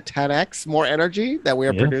 6 to 10x more energy that we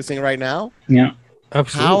are producing right now. Yeah,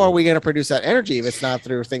 absolutely. How are we going to produce that energy if it's not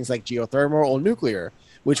through things like geothermal or nuclear,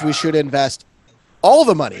 which we should invest all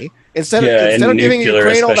the money instead of giving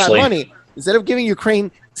Ukraine all that money, instead of giving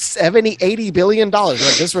Ukraine 70, 80 billion dollars.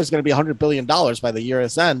 Right? This was going to be $100 billion by the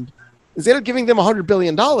year's end. Instead of giving them $100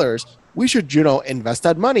 billion, we should, invest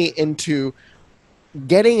that money into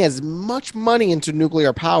getting as much money into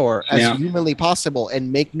nuclear power as humanly possible and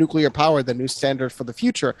make nuclear power the new standard for the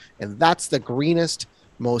future. And that's the greenest,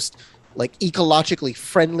 most ecologically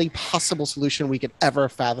friendly possible solution we could ever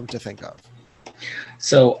fathom to think of.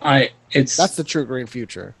 So that's the true green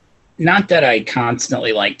future. Not that I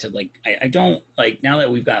constantly I don't now that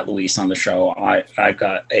we've got Luis on the show, I've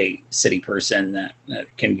got a city person that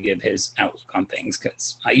can give his outlook on things,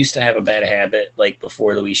 because I used to have a bad habit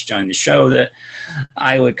before Luis joined the show that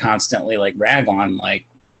I would constantly rag on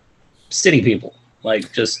city people.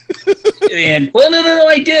 Like just, and well, no,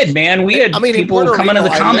 I did, man. We had people come into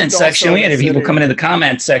the comment section. We had people come into the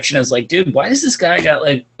comment section. I was like, dude, why does this guy got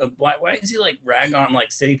like, why is he like rag on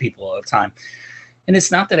like city people all the time? And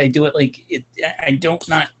it's not that I do it like it. I don't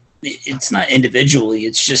not. It's not individually.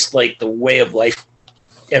 It's just like the way of life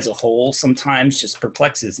as a whole sometimes just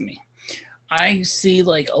perplexes me. I see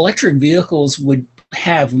like electric vehicles would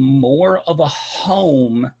have more of a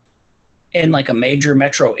home in like a major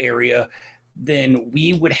metro area than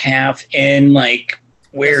we would have in like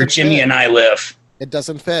where Jimmy and I live. It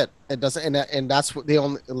doesn't fit. It doesn't, and that's what the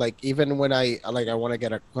only like. Even when I want to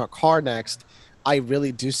get a car next, I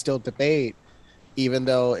really do still debate. Even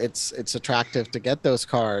though it's attractive to get those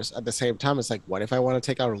cars, at the same time, it's like, what if I want to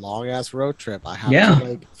take a long ass road trip? I have to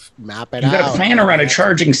like map it out. You got to plan around a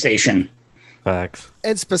charging station. Facts.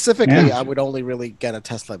 And specifically, I would only really get a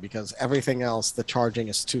Tesla because everything else, the charging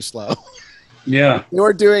is too slow. Yeah. You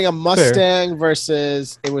were doing a Mustang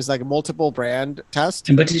versus it was like a multiple brand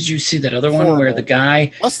test. But did you see that other one where the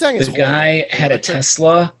guy had a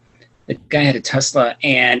Tesla? The guy had a Tesla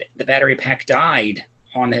and the battery pack died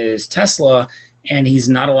on his Tesla, and he's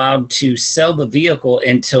not allowed to sell the vehicle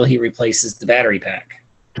until he replaces the battery pack.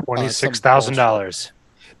 $26,000.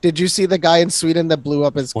 Did you see the guy in Sweden that blew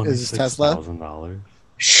up his Tesla?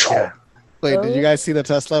 Sure. Wait, did you guys see the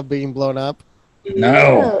Tesla being blown up?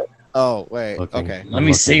 No. Oh, wait. Okay. Let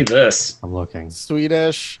me see this. I'm looking.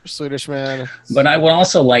 Swedish man. But I would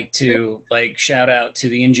also like to shout out to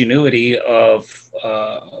the ingenuity of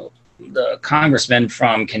the congressman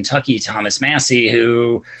from Kentucky, Thomas Massey,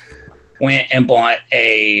 who went and bought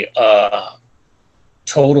a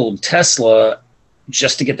totaled Tesla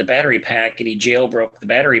just to get the battery pack, and he jailbroke the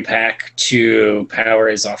battery pack to power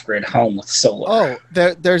his off-grid home with solar. Oh,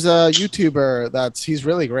 there's a YouTuber he's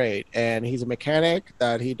really great, and he's a mechanic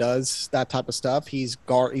that he does that type of stuff. He's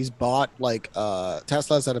bought like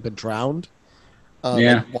Teslas that have been drowned,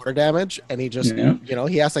 like water damage, and he just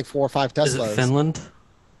he has like 4 or 5 Teslas. Is it Finland?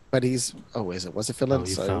 But was it Finland?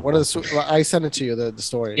 I sent it to you, the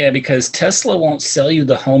story. Yeah, because Tesla won't sell you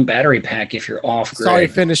the home battery pack if you're off grid. Sorry,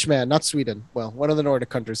 Finnish man, not Sweden. Well, one of the Nordic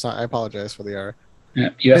countries. I apologize for the error. Yeah,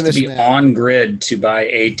 you have to be on grid to buy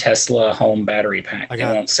a Tesla home battery pack. They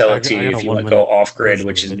won't sell it to you if you want to go off grid,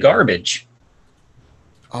 which is garbage.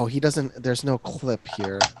 Oh, he doesn't. There's no clip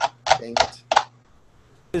here. Dang it.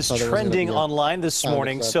 Is trending online this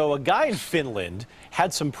morning. So a guy in Finland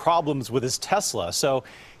had some problems with his Tesla, so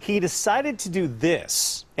he decided to do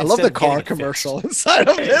this. I love the car commercial inside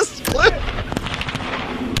of this clip.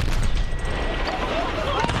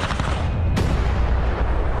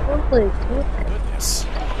 Goodness.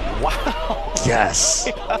 Wow. Yes.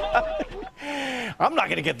 I'm not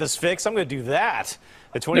going to get this fixed. I'm going to do that.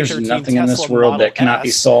 The There's nothing in this world that cannot be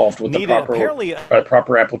solved with the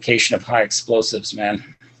proper application of high explosives,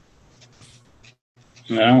 man.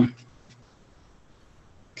 No.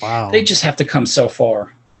 Wow. They just have to come so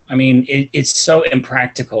far. I mean, it's so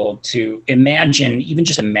impractical to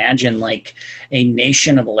imagine like a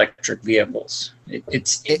nation of electric vehicles.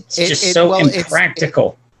 It's just so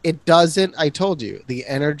impractical. It doesn't. I told you the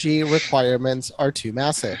energy requirements are too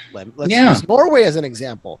massive. Let's use Norway as an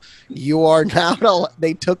example. You are now.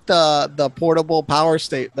 They took the portable power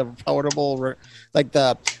the portable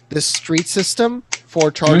the street system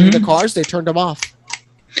for charging the cars. They turned them off.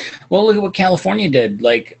 Well, look at what California did.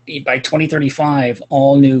 Like by 2035,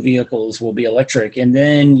 all new vehicles will be electric. And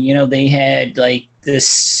then, they had like this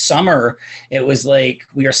summer, it was like,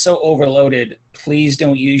 we are so overloaded. Please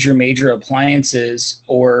don't use your major appliances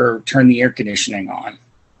or turn the air conditioning on.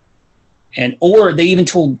 Or they even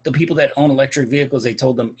told the people that own electric vehicles, they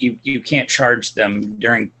told them you can't charge them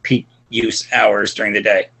during peak use hours during the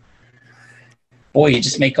day. Boy, you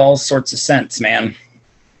just make all sorts of sense, man.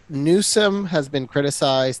 Newsom has been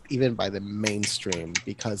criticized even by the mainstream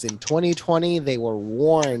because in 2020 they were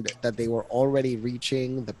warned that they were already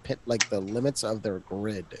reaching the limits of their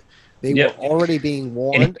grid. They were already being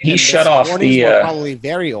warned. And he shut off the were probably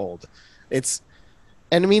very old. Look at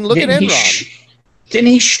Enron. Didn't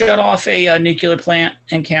he shut off a nuclear plant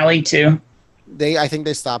in Cali too? I think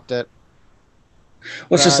they stopped it.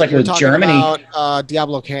 Well, it's just like with Germany. About,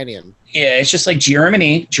 Diablo Canyon. Yeah, it's just like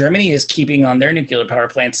Germany. Germany is keeping on their nuclear power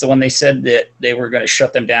plants. So when they said that they were going to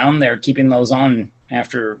shut them down, they're keeping those on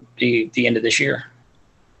after the end of this year.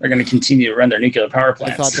 They're going to continue to run their nuclear power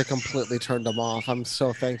plants. I thought they completely turned them off. I'm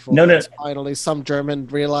so thankful. No. Finally, some German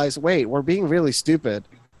realized, wait, we're being really stupid.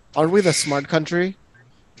 Aren't we the smart country?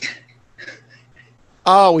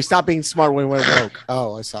 Oh, we stopped being smart when we went woke.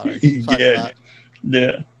 Oh, I'm sorry. Yeah.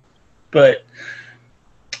 But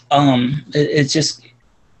it's just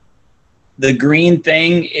the green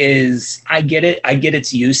thing is, I get it. I get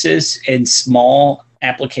its uses in small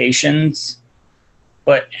applications,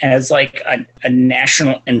 but as like a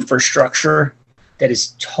national infrastructure, that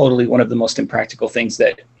is totally one of the most impractical things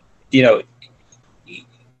that,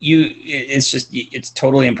 it's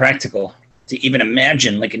totally impractical to even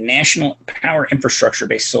imagine like a national power infrastructure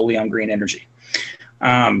based solely on green energy.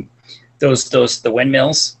 The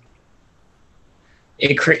windmills,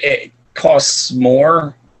 it costs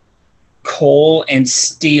more coal and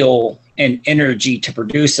steel and energy to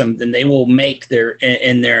produce them than they will make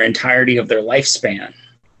in their entirety of their lifespan.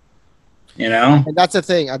 And that's the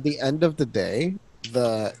thing. At the end of the day,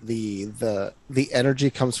 the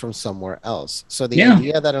energy comes from somewhere else. So the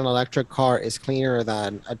idea that an electric car is cleaner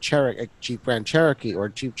than a Jeep Grand Cherokee or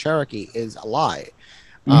Jeep Cherokee is a lie.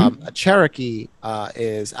 A Cherokee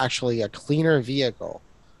is actually a cleaner vehicle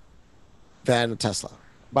than a Tesla.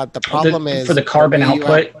 But the problem is for the carbon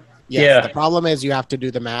output. The problem is you have to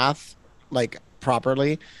do the math like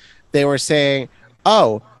properly. They were saying,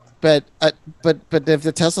 "Oh, but if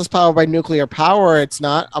the Tesla's powered by nuclear power, it's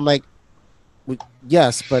not." I'm like,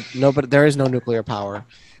 yes, but there is no nuclear power.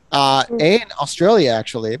 In Australia,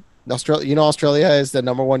 actually, Australia is the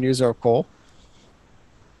number one user of coal.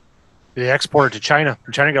 They exported to China.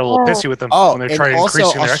 China got a little pissy with them when they're trying to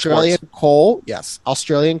increase their Australian exports. coal. Yes,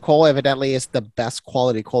 Australian coal evidently is the best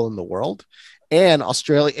quality coal in the world, and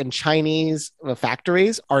Australian Chinese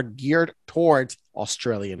factories are geared towards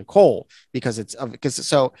Australian coal because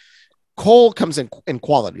coal comes in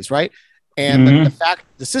qualities, right? And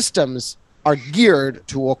the systems are geared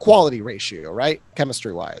to a quality ratio, right?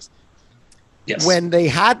 Chemistry wise. Yes. When they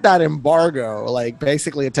had that embargo, like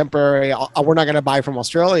basically a temporary, we're not going to buy from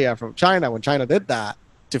Australia, from China. When China did that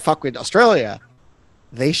to fuck with Australia,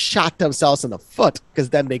 they shot themselves in the foot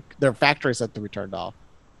because then their factories had to be turned off.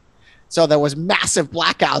 So there was massive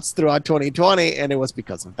blackouts throughout 2020, and it was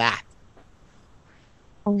because of that.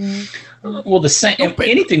 Well,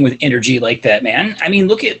 anything with energy like that, man. I mean,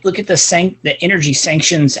 look at the energy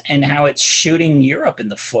sanctions and how it's shooting Europe in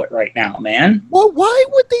the foot right now, man. Well, why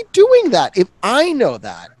would they doing that? If I know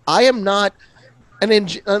that, I am not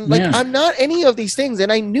I'm not any of these things,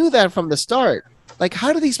 and I knew that from the start. Like,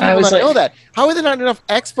 how do these people not know that? How are there not enough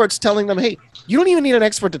experts telling them, hey, you don't even need an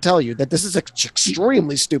expert to tell you that this is an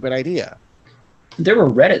extremely stupid idea? There were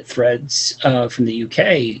Reddit threads from the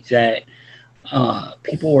UK that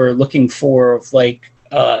people were looking for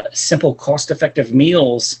simple cost-effective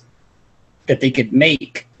meals that they could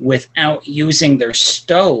make without using their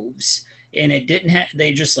stoves. And it didn't have,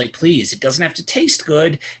 they just like, please, it doesn't have to taste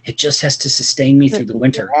good. It just has to sustain me through the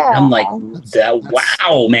winter. And I'm like,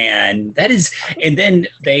 wow, man, that is. And then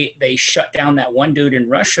they shut down that one dude in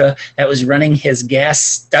Russia that was running his gas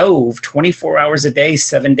stove 24 hours a day,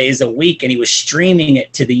 7 days a week. And he was streaming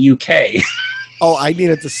it to the UK. Oh, I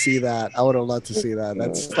needed to see that. I would have loved to see that.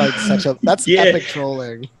 That's like that's epic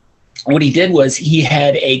trolling. What he did was he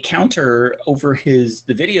had a counter over the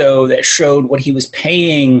video that showed what he was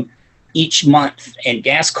paying each month and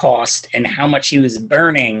gas cost and how much he was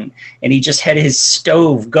burning. And he just had his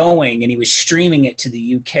stove going and he was streaming it to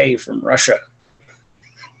the UK from Russia.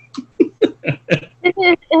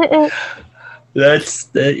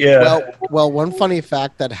 Well, one funny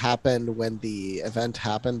fact that happened when the event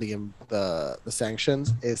happened, the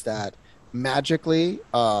sanctions, is that magically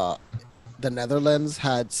the Netherlands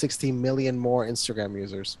had 60 million more Instagram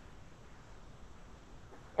users.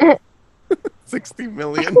 60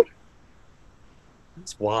 million.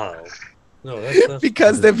 That's wild. No, that's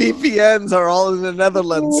because the VPNs are all in the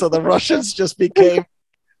Netherlands, so the Russians just became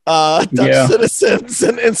Dutch citizens,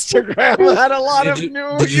 and Instagram had a lot of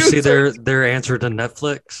new. Did you see their answer to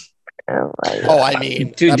Netflix? Oh, I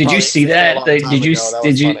mean, dude, did you see that? Did you?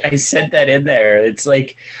 Funny. I said that in there. It's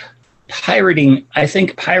like pirating. I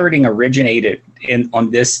think pirating originated on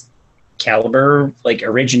this caliber,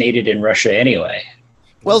 originated in Russia anyway.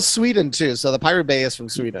 Well, Sweden too. So the Pirate Bay is from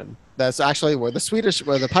Sweden. That's actually where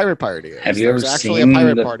the pirate party is. Have you ever actually seen a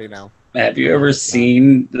pirate party now? Have you ever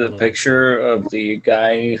seen the picture of the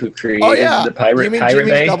guy who created the Pirate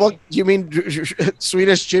Bay? You mean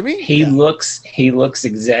Swedish Jimmy? He looks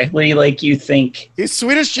exactly like you think. He's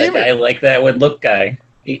Swedish Jimmy. A guy like that would look guy.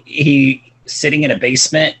 He sitting in a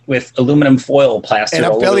basement with aluminum foil plastered and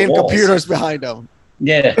all a billion over the walls. computers behind him.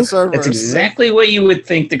 Yeah, that's exactly what you would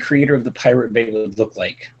think the creator of the Pirate Bay would look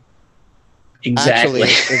like. Exactly.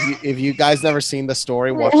 Actually, if you guys never seen the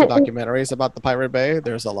story, watch the documentaries about the Pirate Bay.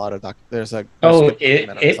 There's a lot of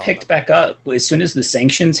it picked back up as soon as the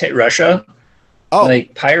sanctions hit Russia.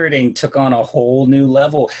 Pirating took on a whole new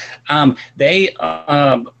level. When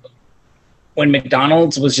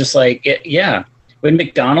McDonald's was just like, when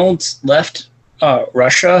McDonald's left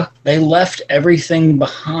Russia, they left everything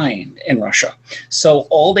behind in Russia. So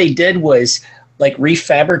all they did was like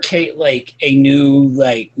refabricate like a new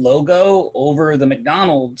like logo over the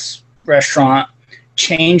McDonald's restaurant,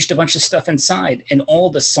 changed a bunch of stuff inside, and all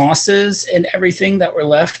the sauces and everything that were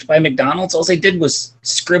left by McDonald's, all they did was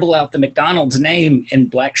scribble out the McDonald's name in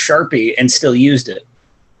black Sharpie and still used it.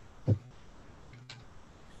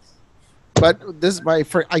 But this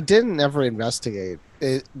I didn't ever investigate.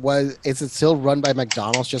 Is it still run by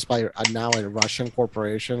McDonald's just by now a Russian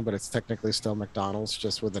corporation, but it's technically still McDonald's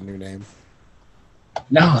just with a new name?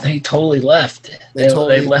 No, they totally left. They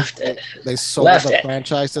left it. They sold the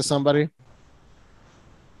franchise to somebody.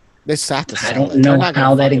 They sat to I don't know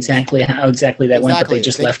how exactly that went, but they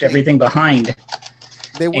just left everything behind.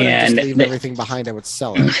 They wouldn't just leave everything behind and would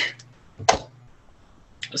sell it.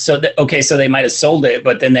 So so they might have sold it,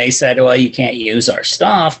 but then they said, "Well, you can't use our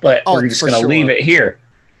stuff, but we're just going to leave it here."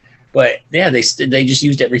 But yeah, they just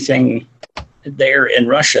used everything there in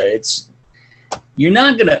Russia.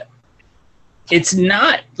 It's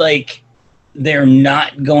not like they're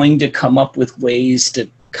not going to come up with ways to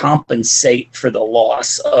compensate for the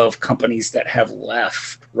loss of companies that have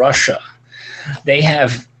left Russia. They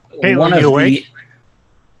have one of the.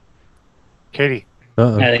 Katie,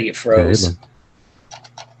 I think it froze.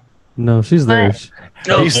 No, she's there.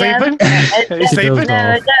 Are you sleeping? Are you sleeping?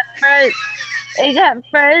 No, it got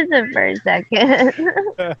frozen for a second.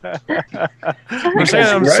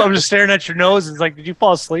 I'm just staring at your nose. It's like, did you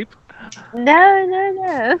fall asleep?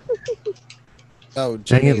 No. Oh,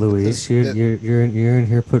 dang it, Luis! You're in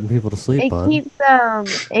here putting people to sleep, bud.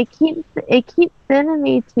 It keeps sending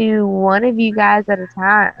me to one of you guys at a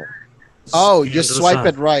time. Oh, just swipe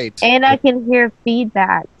it right. And I can hear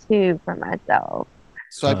feedback too for myself.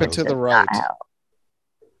 Swipe it to the right.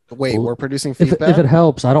 Wait, we're producing feedback? If it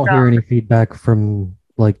helps, I don't hear any feedback from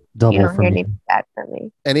like double. You don't hear any feedback from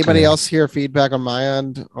me. Anybody else hear feedback on my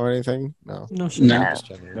end or anything? No. No, sir,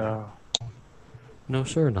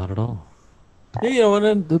 not at all.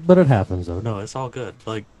 Yeah, but it happens though. No, it's all good.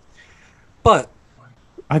 But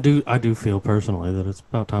I do feel personally that it's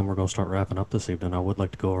about time we're gonna start wrapping up this evening. I would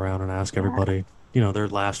like to go around and ask everybody, their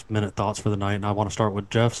last minute thoughts for the night, and I want to start with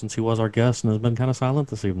Jeff since he was our guest and has been kind of silent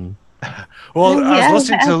this evening. Well, I was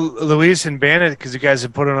listening to Luis and Bandit because you guys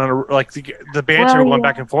have put it on the banter going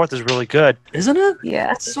back and forth is really good, isn't it?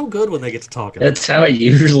 Yeah, it's so good when they get to talking. That's how it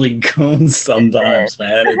usually goes sometimes,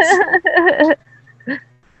 man.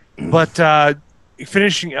 But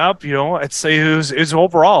finishing up, it was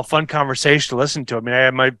overall a fun conversation to listen to. I mean, I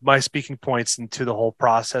had my speaking points into the whole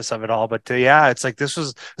process of it all. But yeah, it's like this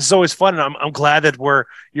is always fun, and I'm glad that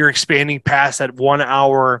you're expanding past that 1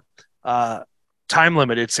 hour time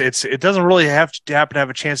limit. It doesn't really have to happen to have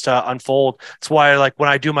a chance to unfold. That's why, like, when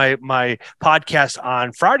I do my podcast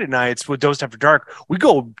on Friday nights with Dosed After Dark, we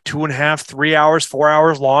go 2.5, 3 hours, 4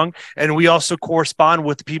 hours long, and we also correspond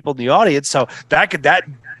with the people in the audience. So that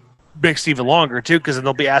makes it even longer too, because then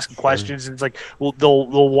they'll be asking questions, and it's like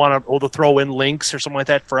they'll throw in links or something like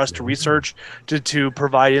that for us to research to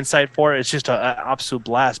provide insight for it. It's just an absolute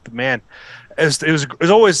blast. But man, it was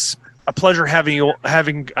always a pleasure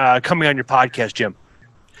having coming on your podcast, Jim.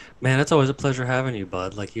 Man, it's always a pleasure having you,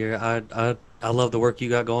 bud. Like, I love the work you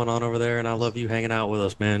got going on over there, and I love you hanging out with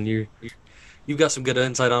us, man. You've got some good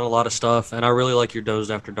insight on a lot of stuff, and I really like your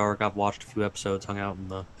Dozed After Dark. I've watched a few episodes, hung out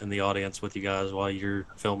in the audience with you guys while you're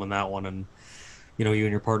filming that one, and you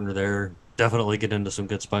and your partner there definitely get into some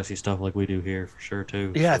good spicy stuff like we do here for sure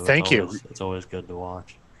too. Yeah, so thank you. It's always good to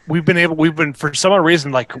watch. We've been for some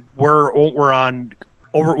reason, like we're on.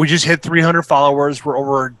 We just hit 300 followers. We're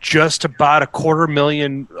over just about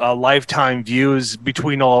 250,000 lifetime views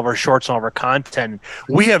between all of our shorts and all of our content.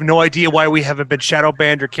 We have no idea why we haven't been shadow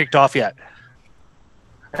banned or kicked off yet.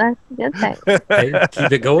 That's a good thing. Hey,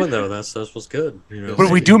 keep it going though. That's what's good.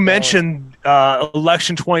 But we do mention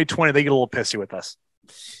election 2020. They get a little pissy with us.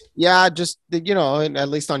 Yeah, just at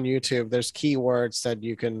least on YouTube, there's keywords that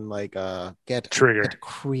you can get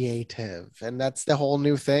creative, and that's the whole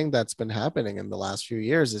new thing that's been happening in the last few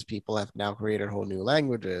years. Is people have now created whole new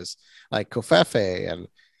languages like Covfefe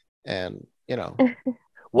and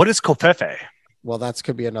What is Covfefe? Well, that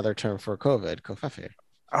could be another term for COVID. Covfefe.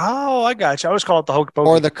 Oh, I got you. I always call it the hokey pokey.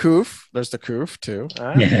 Or the coof. There's the coof too.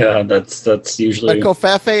 Yeah, that's usually. But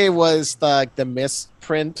Covfefe was the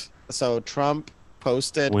misprint. So Trump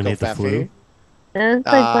posted Covfefe. It was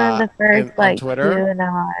one of the first on Twitter.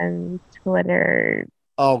 QAnon Twitter.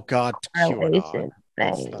 Oh God, relation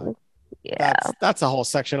things. Yeah. That's a whole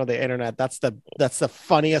section of the internet. That's the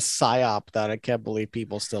funniest psyop that I can't believe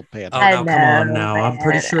people still pay Oh, attention. now come on now. I'm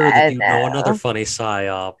pretty man, sure that I you know another know. funny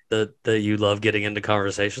psyop that you love getting into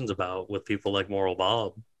conversations about with people like Moral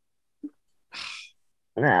Bob.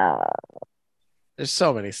 No, There's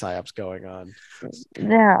so many psyops going on.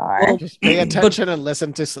 there are. Well, Just pay attention and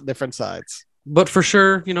listen to different sides. But for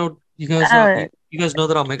sure, you know, you guys Uh, you guys know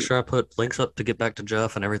that I'll make sure I put links up to get back to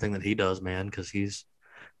Jeff and everything that he does, man, because he's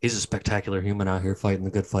a spectacular human out here fighting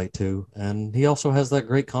the good fight too. And he also has that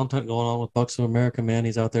great content going on with Bucks of America, man.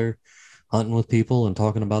 He's out there hunting with people and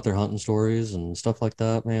talking about their hunting stories and stuff like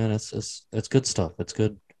that, man. It's good stuff. It's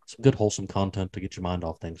good, some good wholesome content to get your mind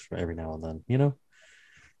off things for every now and then, you know?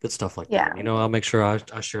 Good stuff like Yeah. that. You know, I'll make sure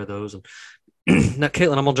I share those. And now,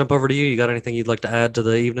 Caitlin, I'm gonna jump over to you. You got anything you'd like to add to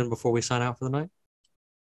the evening before we sign out for the night?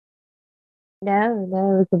 No, it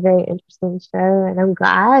was a very interesting show, and I'm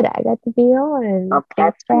glad I got to be on.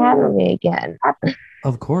 Thanks for having me again.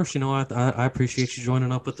 Of course, you know, I appreciate you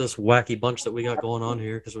joining up with this wacky bunch that we got going on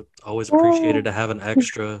here because we always appreciated to have an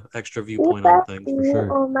extra viewpoint on things for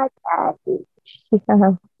sure. Oh my God.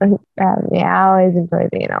 Yeah, thanks for having me. I always enjoy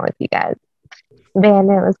being on with you guys.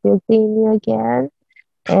 Bandit, it was good seeing you again,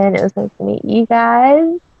 and it was nice to meet you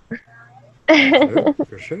guys.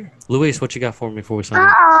 For sure. Luis, what you got for me before we sign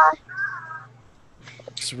out?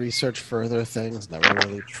 Just research further things. Never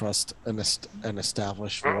really trust an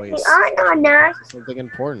established voice. Something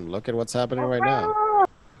important. Look at what's happening right now.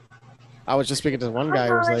 I was just speaking to one guy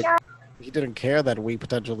who was like, he didn't care that we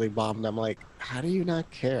potentially bombed them. Like, how do you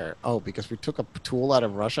not care? Oh, because we took a tool out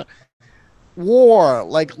of Russia. War.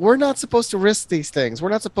 Like, we're not supposed to risk these things. We're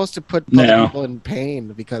not supposed to put other people in pain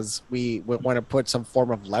because we want to put some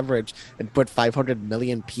form of leverage and put 500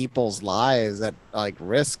 million people's lives at like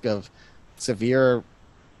risk of severe.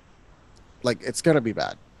 Like, it's gonna be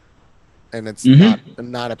bad, and it's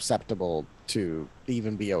not acceptable to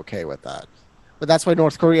even be okay with that. But that's why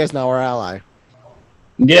North Korea is now our ally.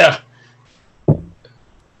 Yeah.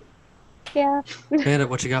 Yeah. Bandit,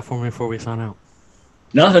 what you got for me before we sign out?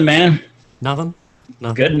 Nothing, man. Nothing?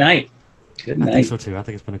 Good night. Good night. I think so too. I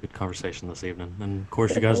think it's been a good conversation this evening. And of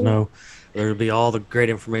course, you guys know there'll be all the great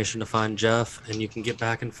information to find Jeff, and you can get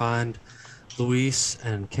back and find Luis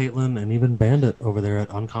and Caitlin and even Bandit over there at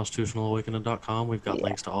unconstitutionalawakening.com. We've got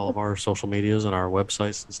links to all of our social medias and our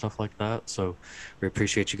websites and stuff like that. So we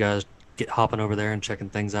appreciate you guys hopping over there and checking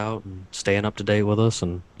things out and staying up to date with us.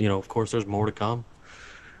 And, you know, of course, there's more to come.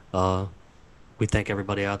 We thank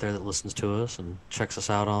everybody out there that listens to us and checks us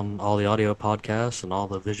out on all the audio podcasts and all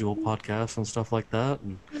the visual podcasts and stuff like that.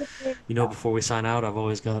 And, you know, before we sign out, I've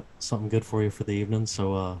always got something good for you for the evening.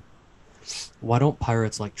 So, why don't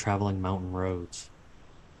pirates like traveling mountain roads?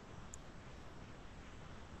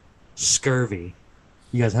 Scurvy.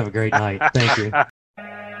 You guys have a great night. Thank you.